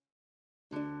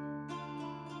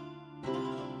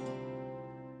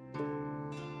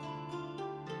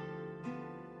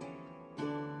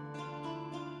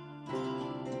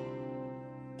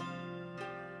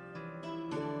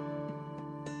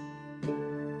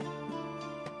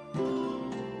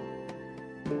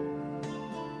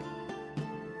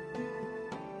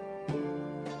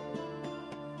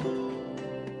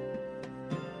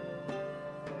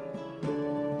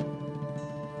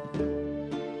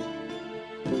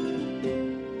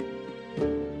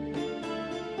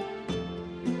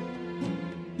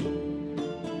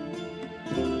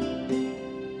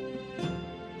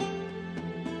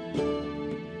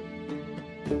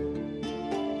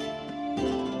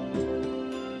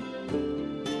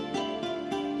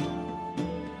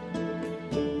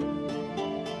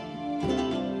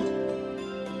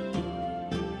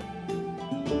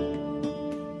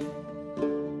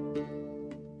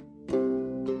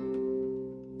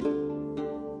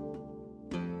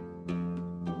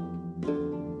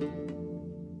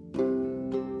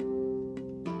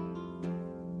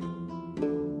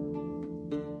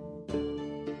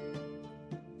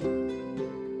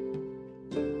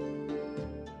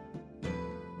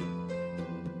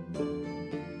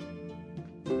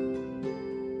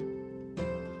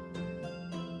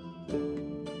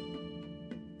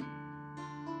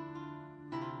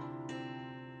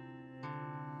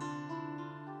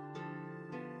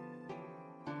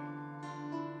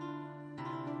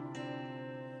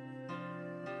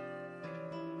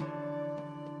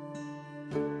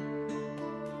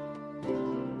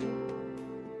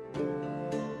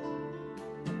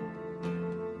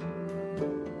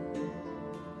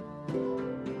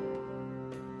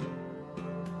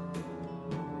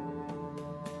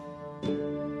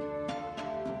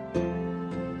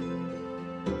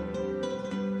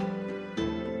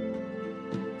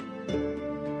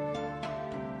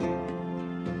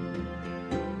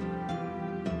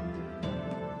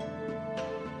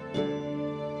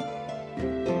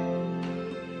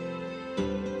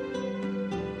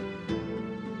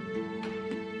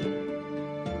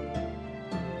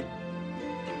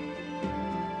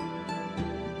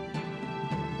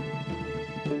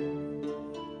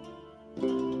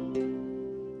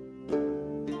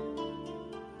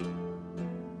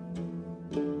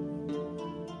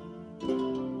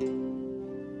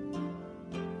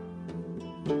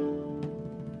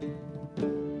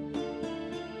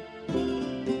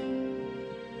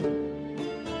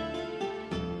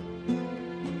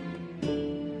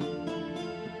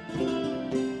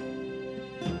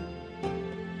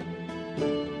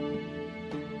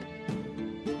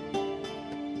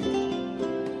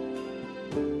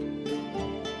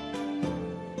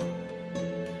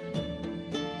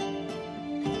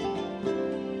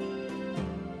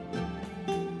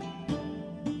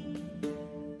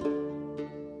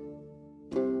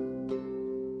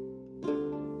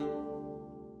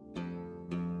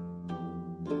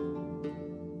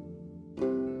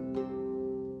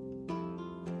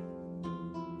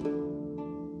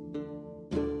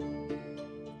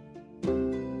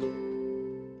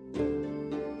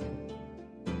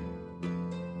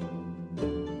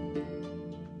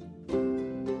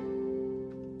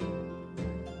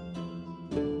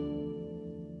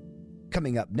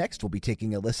 Coming up next, we'll be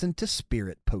taking a listen to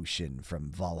Spirit Potion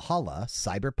from Valhalla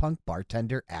Cyberpunk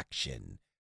Bartender Action,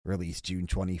 released June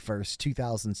 21st,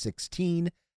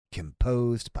 2016,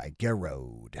 composed by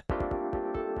Garode.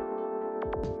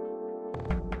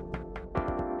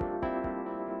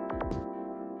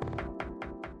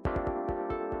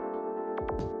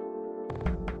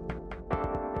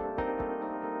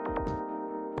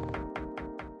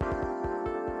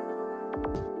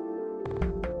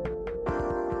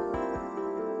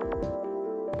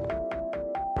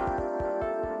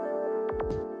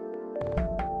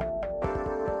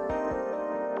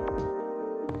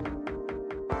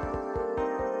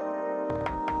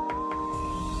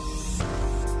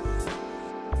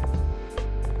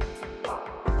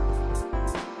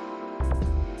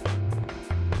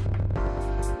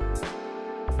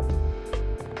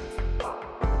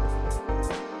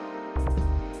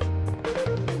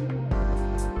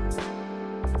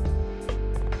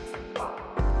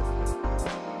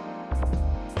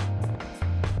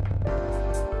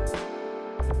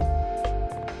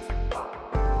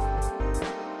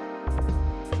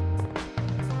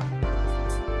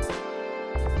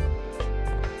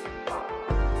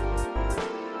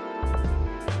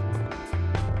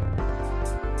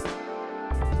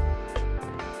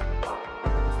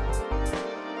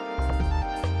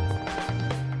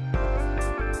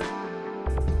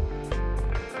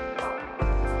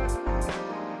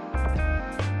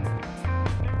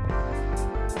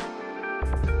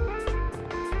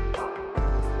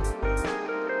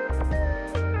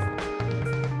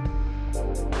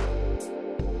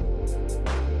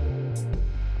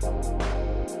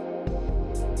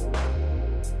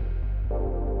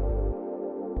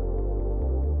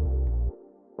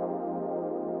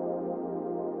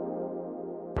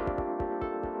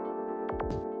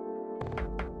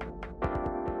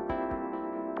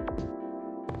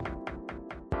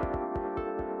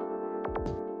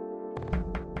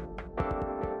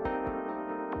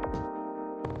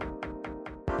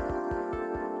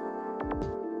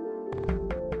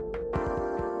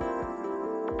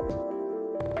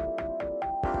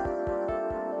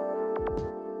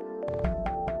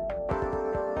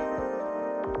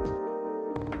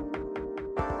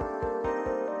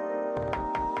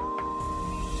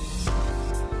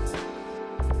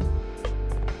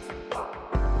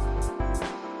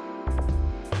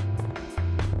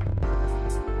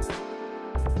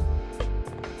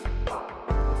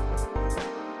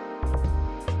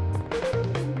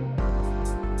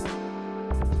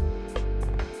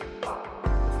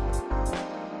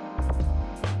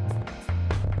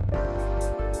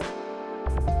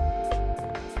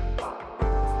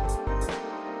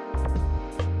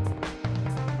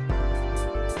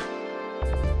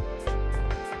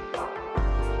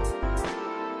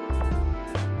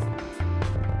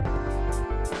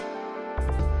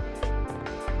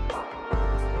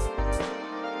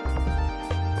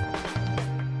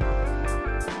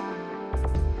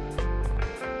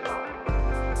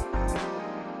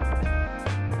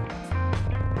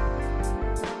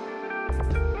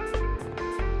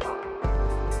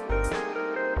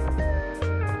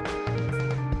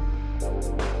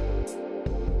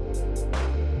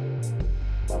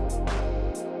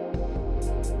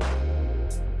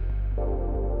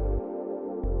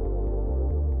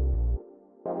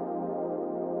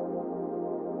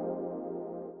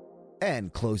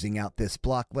 And closing out this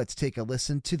block, let's take a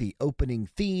listen to the opening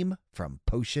theme from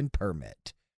Potion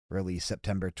Permit, released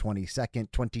September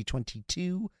 22nd,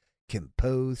 2022,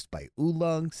 composed by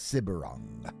Oolong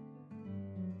Siberong.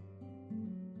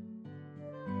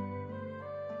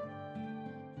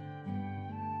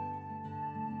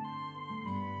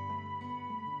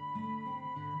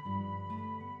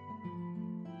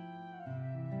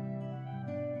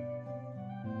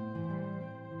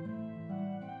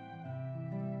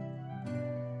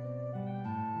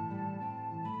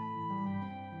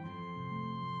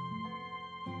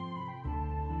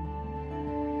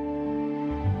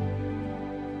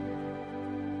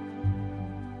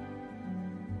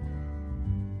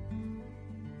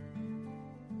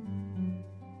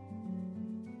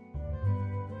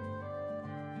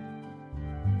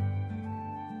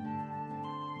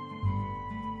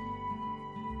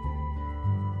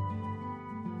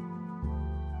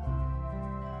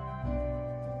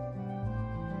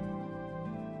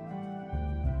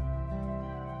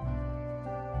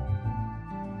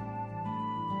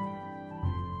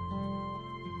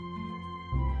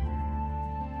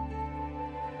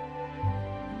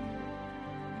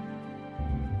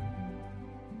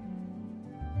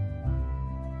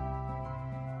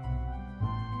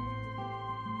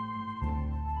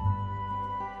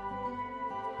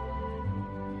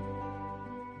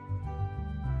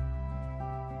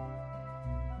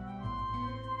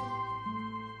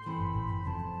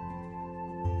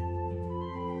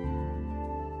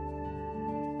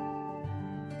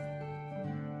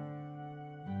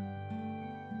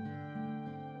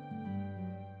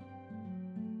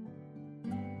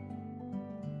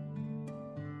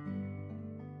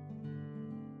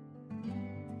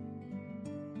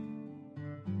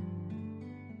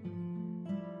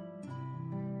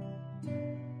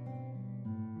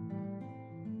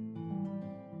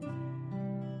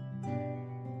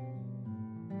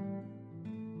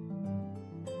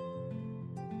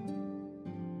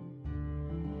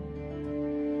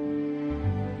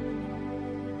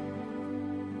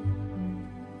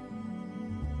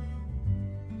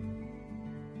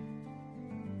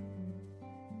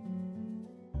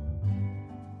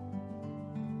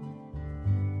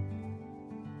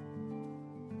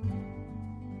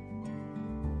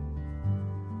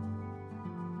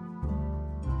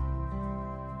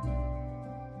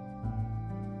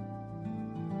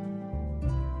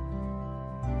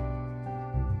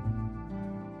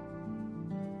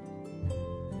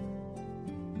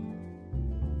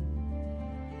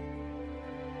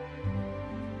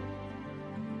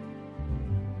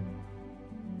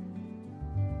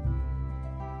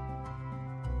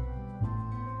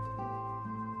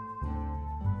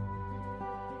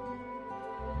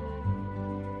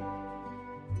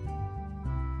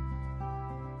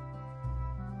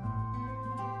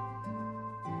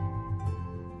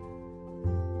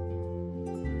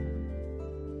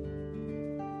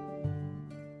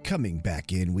 Coming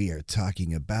back in, we are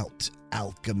talking about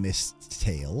Alchemist's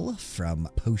Tale from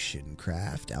Potion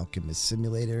Craft, Alchemist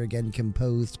Simulator, again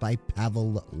composed by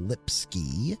Pavel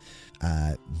Lipsky.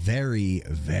 Very,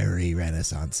 very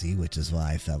Renaissance-y, which is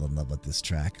why I fell in love with this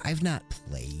track. I've not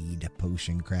played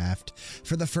Potion Craft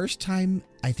for the first time,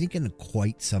 I think, in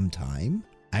quite some time.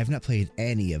 I've not played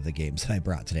any of the games that I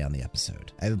brought today on the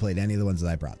episode. I haven't played any of the ones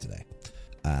that I brought today.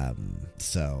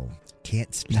 So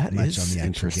can't speak much on the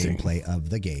actual gameplay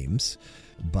of the games.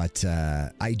 But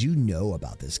I do know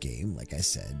about this game. Like I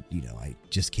said, I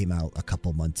just came out a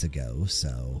couple months ago,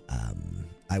 so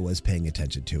I was paying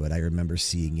attention to it. I remember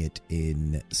seeing it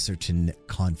in certain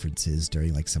conferences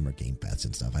during like Summer Game Fest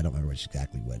and stuff. I don't remember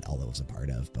exactly what all it was a part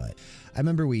of, but I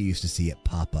remember we used to see it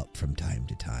pop up from time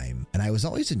to time. And I was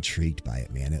always intrigued by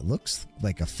it, man. It looks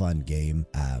like a fun game.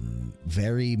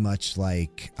 Very much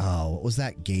like, what was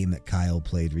that game that Kyle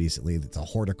played recently? It's a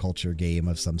horticulture game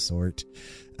of some sort.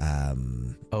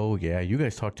 Oh yeah, you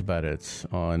guys talked about it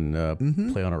on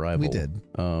Play on Arrival. We did.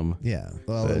 Yeah.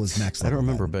 Well, it was max level. I don't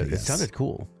remember, 9, but yes. it sounded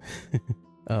cool.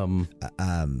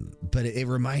 But it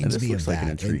reminds me of like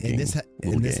that.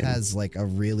 And this has like a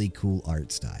really cool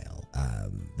art style.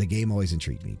 The game always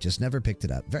intrigued me. Just never picked it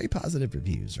up. Very positive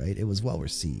reviews, right? It was well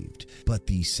received. But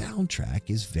the soundtrack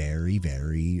is very,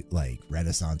 very like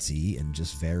Renaissance-y and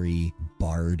just very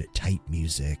bard type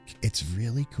music. It's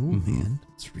really cool, man.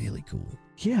 It's really cool.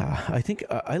 Yeah, I think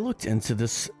I looked into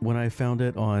this when I found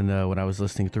it on when I was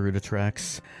listening through the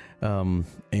tracks, and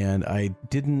I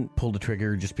didn't pull the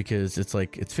trigger just because it's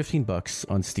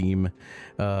 $15 on Steam.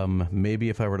 Maybe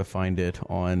if I were to find it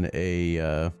on a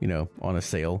on a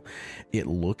sale, it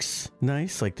looks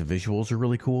nice. Like the visuals are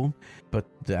really cool, but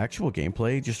the actual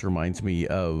gameplay just reminds me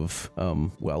of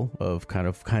of kind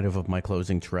of my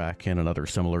closing track in another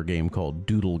similar game called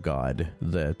Doodle God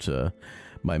that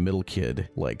my middle kid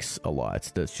likes a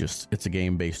lot. It's a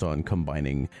game based on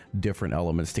combining different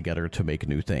elements together to make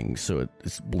new things. So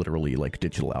it's literally like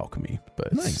digital alchemy.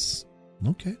 But nice.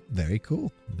 Okay. Very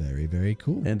cool. Very, very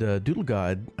cool. And Doodle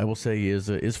God, I will say,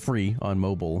 is free on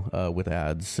mobile with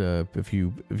ads. If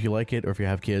you like it, or if you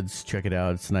have kids, check it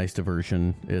out. It's a nice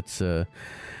diversion. It's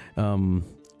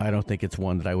I don't think it's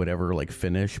one that I would ever like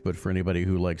finish, but for anybody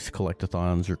who likes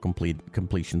collectathons or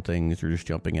completion things or just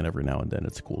jumping in every now and then,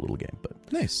 it's a cool little game.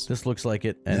 But nice. This looks like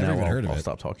it, and Never now even heard of I'll it.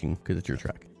 stop talking because it's your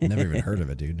track. Never even heard of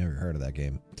it, dude. Never heard of that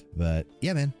game. But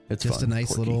yeah, man, It's just fun, a nice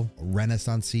quirky. little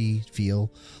Renaissance-y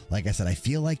feel. Like I said, I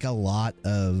feel like a lot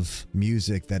of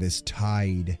music that is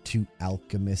tied to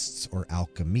alchemists or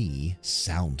alchemy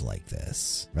sound like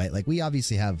this, right? Like we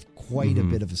obviously have quite a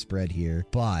bit of a spread here,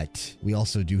 but we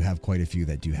also do have quite a few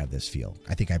that do have this feel.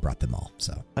 I think I brought them all.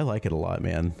 So I like it a lot,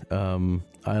 man.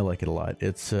 I like it a lot.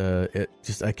 It's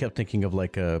I kept thinking of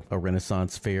like a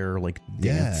Renaissance fair like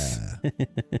dance. yeah,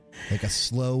 like a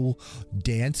slow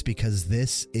dance, because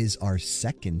this is our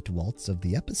second waltz of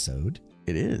the episode.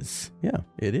 It is. Yeah,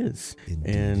 it is.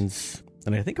 Indeed.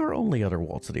 And I think our only other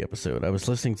waltz of the episode. I was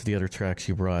listening to the other tracks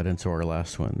you brought into our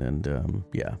last one, and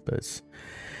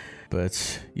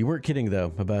but you weren't kidding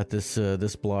though about this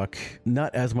block.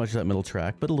 Not as much as that middle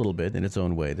track, but a little bit in its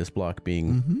own way. This block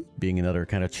being another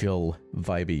kind of chill,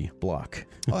 vibey block.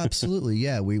 Oh, absolutely.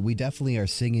 Yeah, we definitely are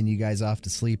singing you guys off to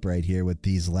sleep right here with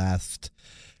these last,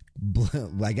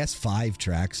 I guess, 5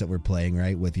 tracks that we're playing,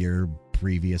 right? With your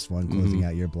previous one closing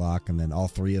out your block, and then all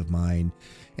 3 of mine.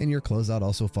 And your closeout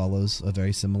also follows a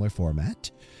very similar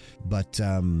format. But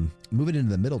moving into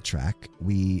the middle track,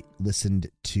 we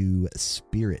listened to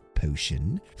Spirit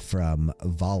Potion from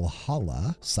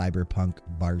Valhalla, Cyberpunk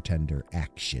Bartender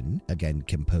Action, again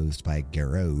composed by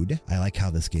Garode. I like how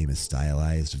this game is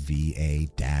stylized,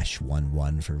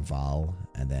 VA-11 for Val,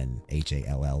 and then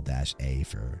HALL-A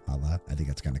for Allah. I think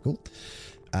that's kind of cool.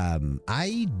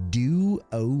 I do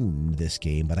own this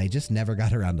game, but I just never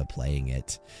got around to playing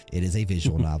it. It is a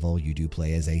visual novel. You do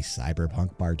play as a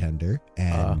cyberpunk bartender,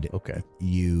 and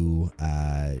you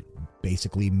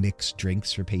basically mix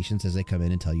drinks for patients as they come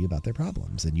in and tell you about their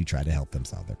problems, and you try to help them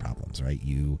solve their problems, right?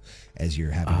 You, as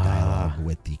you're having dialogue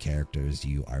with the characters,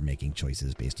 you are making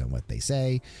choices based on what they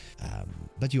say,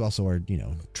 but you also are,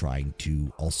 trying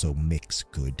to also mix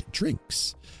good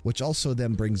drinks, which also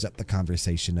then brings up the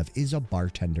conversation of, is a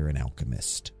bartender an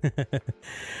alchemist?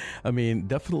 I mean,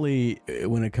 definitely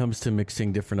when it comes to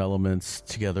mixing different elements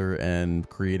together and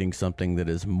creating something that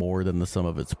is more than the sum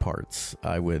of its parts,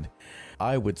 I would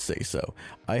I would say so.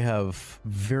 I have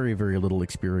very, very little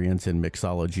experience in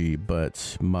mixology,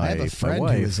 but I have a friend my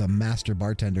wife, who is a master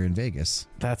bartender in Vegas.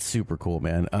 that's super cool,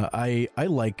 man. I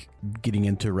like getting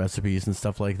into recipes and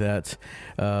stuff like that.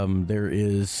 There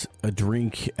is a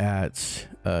drink at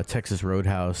Texas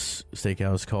Roadhouse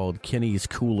Steakhouse called Kenny's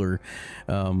Cooler,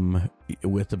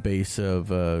 with the base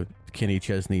of Kenny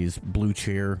Chesney's Blue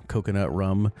Chair coconut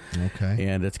rum. Okay.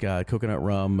 And it's got coconut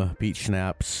rum, beach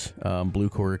schnapps, blue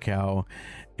curacao,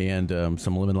 and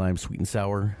some lemon lime sweet and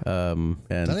sour. And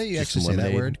Is that how you just actually some say that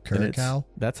lemonade. word? And it's- Curacao?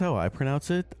 That's how I pronounce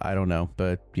it. I don't know,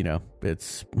 but you know,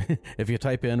 it's if you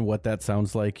type in what that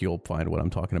sounds like, you'll find what I'm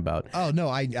talking about. Oh no,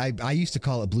 I used to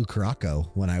call it blue Caraco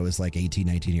when I was like 18,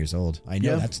 19 years old. I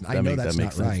know Yeah, that's that not makes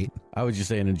sense. right. I was just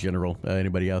saying in general,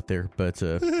 anybody out there, but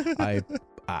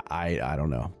I don't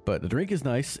know. But the drink is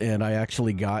nice, and I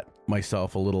actually got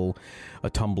myself a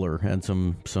tumbler and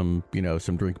some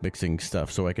drink mixing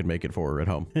stuff so I could make it for her at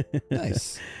home.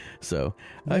 Nice. So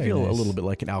I Very feel a nice. little bit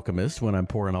like an alchemist when I'm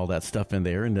pouring all that stuff in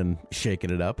there and then shaking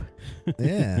it up.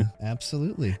 Yeah,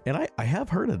 absolutely. And I have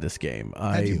heard of this game.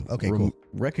 Have you? Okay, cool.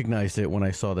 Recognized it when I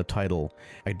saw the title.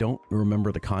 I don't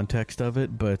remember the context of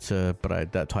it, but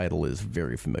that title is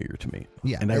very familiar to me.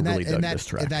 Yeah, and I really that, dug this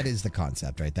track. That is the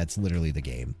concept, right? That's literally the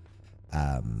game.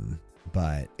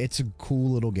 But it's a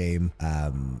cool little game.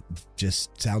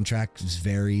 Just soundtrack is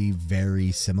very,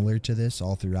 very similar to this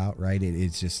all throughout, right?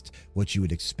 It's just what you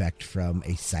would expect from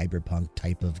a cyberpunk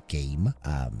type of game.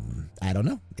 I don't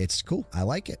know. It's cool. I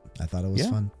like it. I thought it was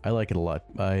fun. I like it a lot.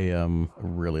 I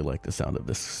really like the sound of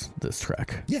this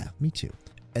track. Yeah, me too.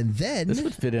 And then This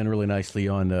would fit in really nicely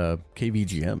on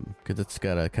KVGM because it's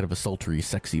got a kind of a sultry,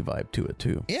 sexy vibe to it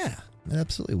too. yeah, it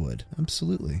absolutely would.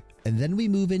 Absolutely. And then we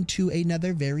move into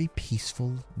another very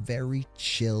peaceful, very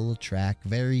chill track,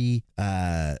 very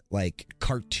like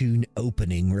cartoon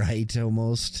opening, right?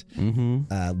 Almost.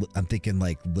 Mm-hmm. I'm thinking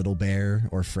like Little Bear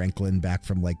or Franklin back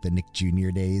from like the Nick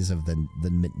Jr. days of the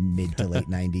mid to late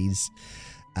 90s.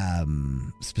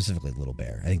 Specifically Little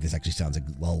Bear. I think this actually sounds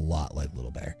a lot like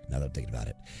Little Bear now that I'm thinking about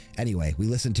it. Anyway, we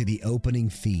listen to the opening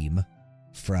theme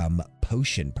from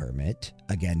Potion Permit,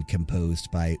 again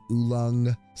composed by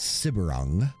Oolong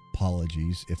Siberung.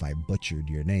 Apologies if I butchered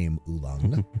your name,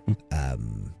 Oolong.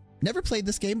 Never played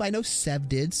this game, but I know Sev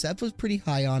did. Sev was pretty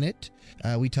high on it.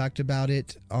 We talked about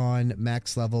it on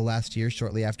Max Level last year,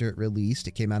 shortly after it released.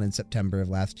 It came out in September of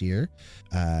last year.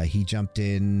 He jumped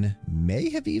in,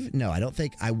 I don't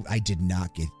think, I did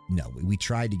not get, no, we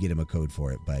tried to get him a code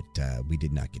for it, but we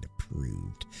did not get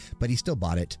approved. But he still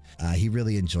bought it. He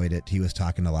really enjoyed it. He was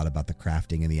talking a lot about the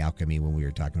crafting and the alchemy when we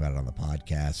were talking about it on the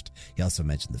podcast. He also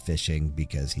mentioned the fishing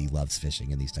because he loves fishing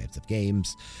in these types of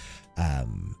games.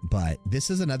 But this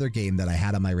is another game that I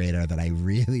had on my radar that I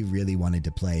really, really wanted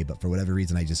to play, but for whatever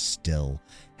reason, I just still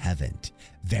haven't.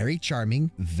 Very charming,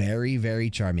 very, very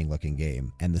charming looking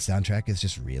game. And the soundtrack is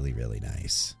just really, really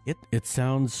nice. It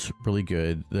sounds really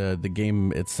good. The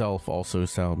game itself also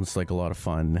sounds like a lot of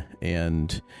fun,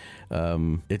 and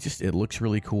it looks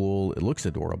really cool. It looks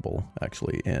adorable,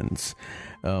 actually, and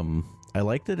I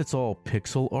like that it's all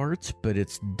pixel art, but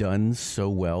it's done so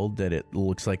well that it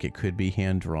looks like it could be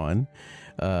hand drawn.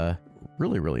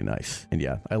 Really, really nice. And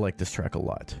yeah, I like this track a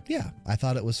lot. Yeah, I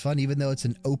thought it was fun, even though it's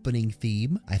an opening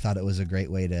theme. I thought it was a great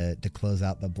way to close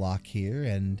out the block here.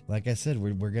 And like I said,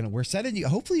 we're sending you.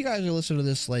 Hopefully, you guys are listening to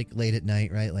this like late at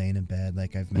night, right, laying in bed,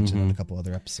 like I've mentioned on a couple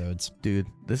other episodes. Dude,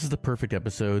 this is the perfect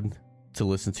episode to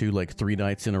listen to like 3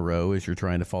 nights in a row as you're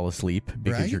trying to fall asleep,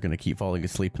 because Right? you're going to keep falling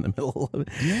asleep in the middle of it.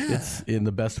 Yeah. It's in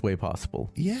the best way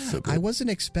possible. Yeah, So good. I wasn't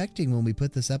expecting when we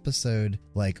put this episode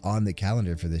like on the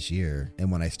calendar for this year, and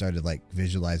when I started like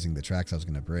visualizing the tracks I was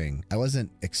going to bring, I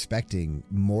wasn't expecting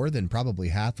more than probably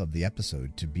half of the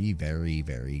episode to be very,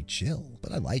 very chill,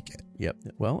 but I like it. Yep.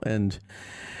 Well, and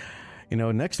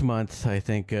next month, I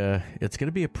think it's going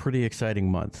to be a pretty exciting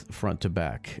month front to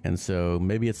back. And so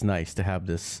maybe it's nice to have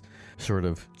this sort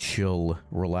of chill,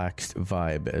 relaxed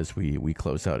vibe as we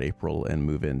close out April and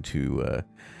move into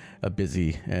a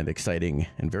busy and exciting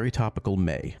and very topical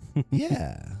May.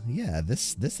 Yeah.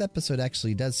 This episode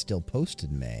actually does still post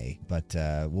in May, but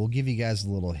we'll give you guys a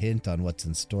little hint on what's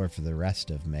in store for the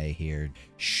rest of May here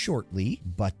shortly.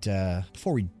 But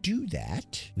before we do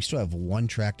that, we still have one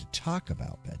track to talk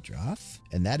about, Bedroth,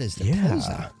 and that is the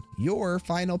closeout. your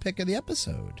final pick of the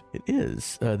episode. It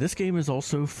is. This game is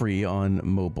also free on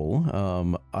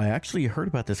mobile. I actually heard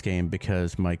about this game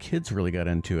because my kids really got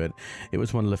into it. It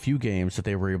was one of the few games that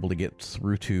they were able to get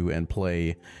through to and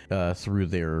play through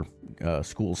their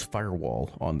school's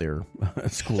firewall on their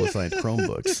school-assigned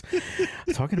Chromebooks.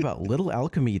 Talking about Little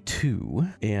Alchemy 2,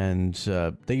 and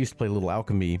they used to play Little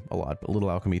Alchemy a lot, but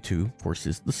Little Alchemy 2, of course,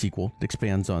 is the sequel. It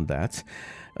expands on that.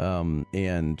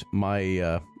 And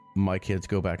my kids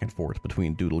go back and forth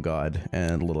between Doodle God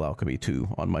and Little Alchemy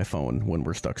 2 on my phone when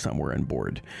we're stuck somewhere and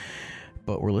bored.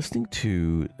 But we're listening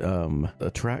to a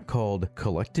track called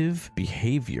Collective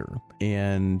Behavior,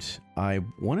 and I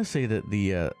want to say that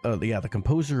the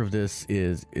composer of this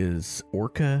is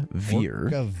Orca Veer.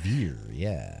 Orca Veer,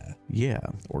 yeah. Yeah,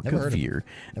 Orca Veer.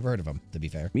 Never heard of him, to be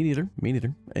fair. Me neither.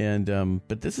 And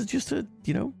but this is just a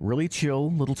really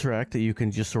chill little track that you can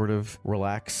just sort of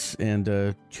relax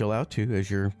and chill out to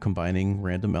as you're combining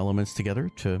random elements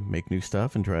together to make new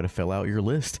stuff and try to fill out your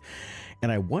list.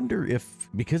 And I wonder if,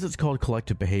 because it's called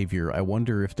Collective Behavior, I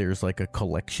wonder if there's like a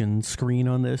collection screen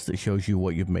on this that shows you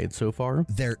what you've made so far.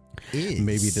 There is.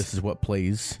 Maybe this is what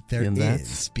plays there in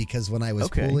is, that. because when I was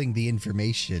pulling the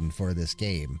information for this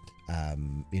game,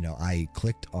 I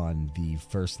clicked on the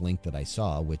first link that I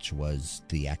saw, which was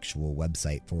the actual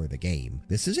website for the game.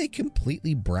 This is a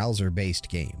completely browser-based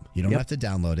game. You don't have to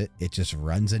download it. It just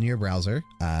runs in your browser.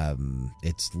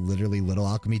 It's literally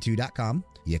littlealchemy2.com.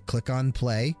 You click on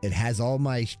play. It has all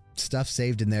my stuff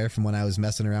saved in there from when I was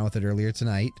messing around with it earlier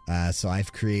tonight. So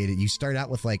I've created, you start out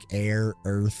with like air,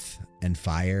 earth, and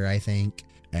fire, I think.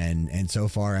 And so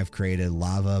far I've created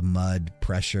lava, mud,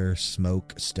 pressure,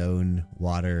 smoke, stone,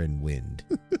 water, and wind.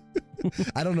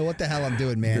 I don't know what the hell I'm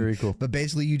doing, man. Very cool. But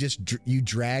basically you just, you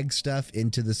drag stuff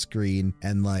into the screen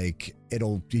and like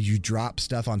you drop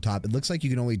stuff on top. It looks like you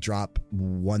can only drop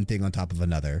one thing on top of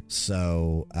another.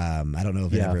 So I don't know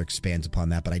if it ever expands upon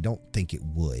that, but I don't think it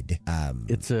would.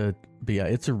 It's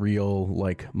a real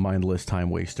like mindless time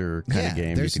waster kind of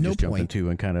game. There's you can no just jump point. into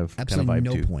and kind of Absolutely vibe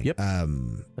no to. point. Yep.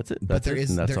 That's it. That's there it, is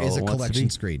and that's there all is a it wants to collection be.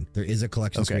 screen. There is a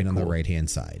collection screen on the right hand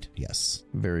side. Yes.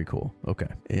 Very cool. Okay.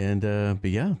 And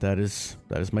but yeah, that is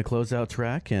my closeout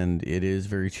track, and it is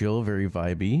very chill, very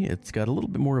vibey. It's got a little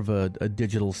bit more of a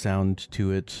digital sound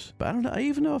to it, but I don't know. I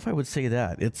even know if I would say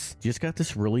that. It's just got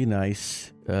this really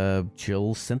nice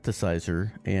chill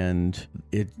synthesizer, and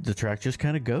the track just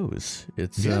kind of goes.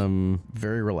 It's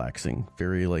very relaxing,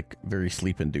 very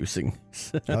sleep inducing.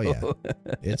 So. Oh yeah,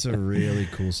 it's a really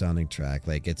cool sounding track.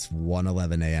 Like it's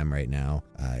 1:11 a.m. right now.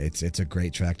 It's a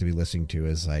great track to be listening to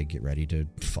as I get ready to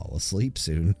fall asleep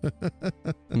soon.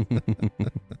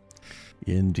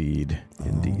 Indeed.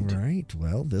 All right.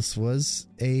 Well, this was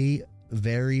a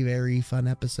very, very fun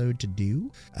episode to do.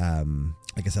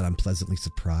 Like I said, I'm pleasantly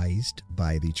surprised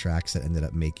by the tracks that ended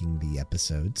up making the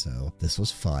episode, so this was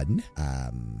fun.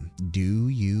 Do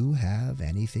you have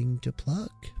anything to plug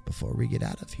before we get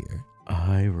out of here?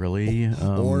 I really,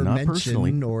 or not mention,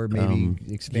 personally. or maybe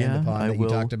expand upon that you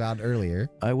talked about earlier.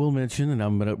 I will mention,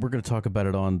 and we're gonna talk about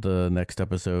it on the next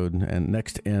episode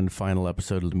and final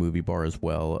episode of the Movie Bar as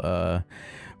well.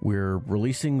 We're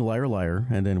releasing Liar Liar,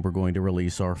 and then we're going to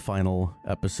release our final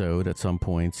episode at some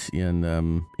point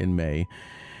in May.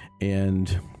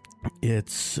 And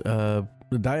it's the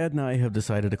Dyad and I have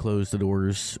decided to close the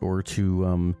doors, or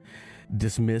to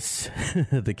dismiss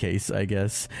the case, I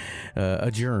guess,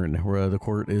 adjourn, where the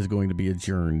court is going to be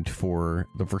adjourned for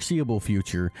the foreseeable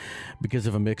future because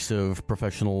of a mix of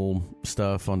professional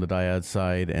stuff on the Dyad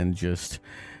side and just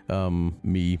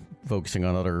me focusing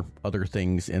on other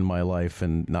things in my life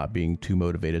and not being too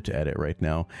motivated to edit right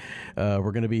now.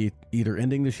 We're going to be either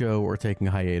ending the show or taking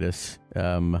a hiatus.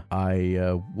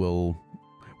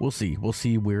 We'll see. We'll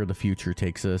see where the future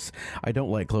takes us. I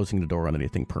don't like closing the door on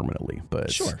anything permanently,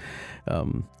 but sure.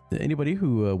 Anybody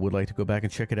who would like to go back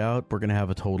and check it out, we're going to have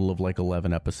a total of like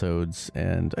 11 episodes,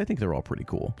 and I think they're all pretty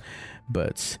cool.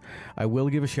 But I will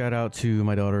give a shout out to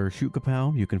my daughter, Shoot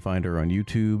Kapow. You can find her on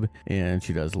YouTube, and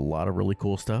she does a lot of really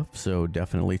cool stuff, so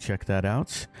definitely check that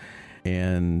out.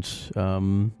 And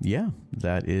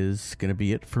that is going to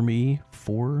be it for me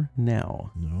for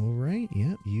now. All right.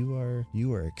 Yep. You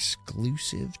are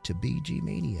exclusive to BG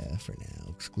Mania for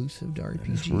now. Exclusive to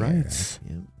RPG right. Era.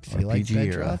 Yep. If you like RPG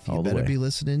Bedroth, era, you better be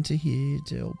listening to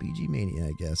old BG Mania,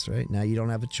 I guess, right? Now you don't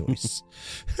have a choice.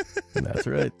 That's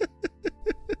right.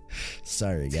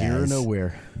 Sorry, guys. Here or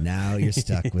nowhere. Now you're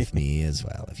stuck with me as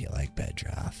well if you like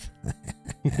Bedroth.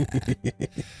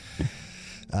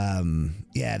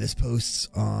 Yeah, this posts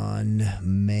on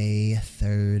May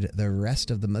 3rd. The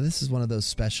rest of the month, this is one of those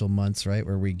special months, right,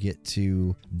 where we get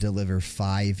to deliver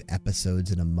 5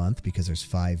 episodes in a month because there's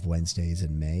 5 Wednesdays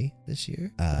in May this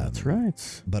year. That's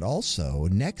right. But also,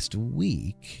 next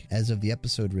week, as of the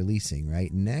episode releasing,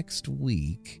 right, next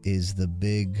week is the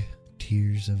big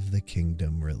Tears of the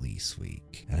Kingdom release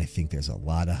week. And I think there's a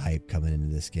lot of hype coming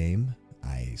into this game.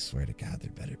 I swear to God,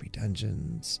 there better be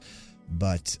dungeons.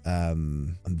 But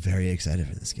I'm very excited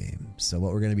for this game. So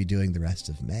what we're going to be doing the rest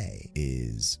of May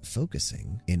is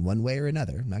focusing in one way or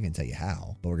another. I'm not going to tell you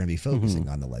how, but we're going to be focusing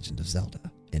on The Legend of Zelda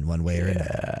in one way or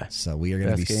another. So we are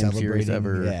going to be celebrating.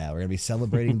 Yeah, we're going to be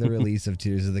celebrating the release of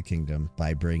Tears of the Kingdom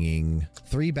by bringing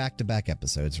 3 back-to-back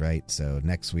episodes, right? So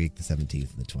next week, the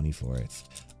 17th and the 24th.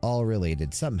 All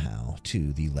related somehow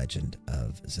to The Legend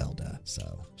of Zelda.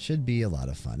 So should be a lot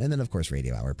of fun. And then, of course,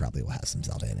 Radio Hour probably will have some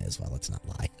Zelda in it as well. Let's not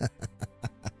lie.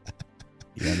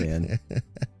 Yeah, man.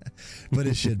 But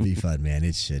it should be fun, man.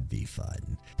 It should be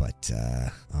fun. But,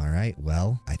 all right.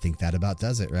 Well, I think that about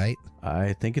does it, right?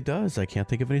 I think it does. I can't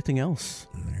think of anything else.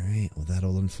 All right. Well,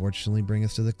 that'll unfortunately bring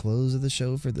us to the close of the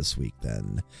show for this week,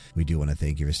 then. We do want to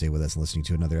thank you for staying with us and listening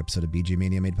to another episode of BG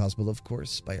Mania, made possible, of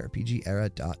course, by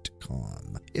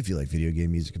RPGera.com. If you like video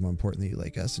game music, and more importantly, you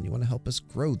like us and you want to help us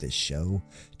grow this show,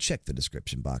 check the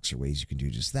description box for ways you can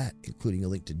do just that, including a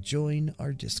link to join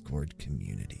our Discord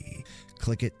community.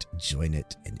 Click it, join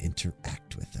it, and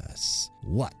interact with us.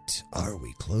 What are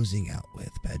we closing out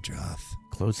with, Bedroth?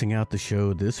 Closing out the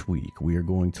show this week, we are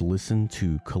going to listen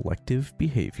to Collective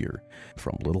Behavior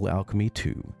from Little Alchemy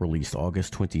 2, released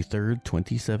August 23rd,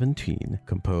 2017,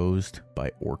 composed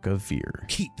by Orca Veer.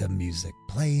 Keep the music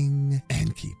playing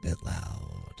and keep it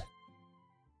loud.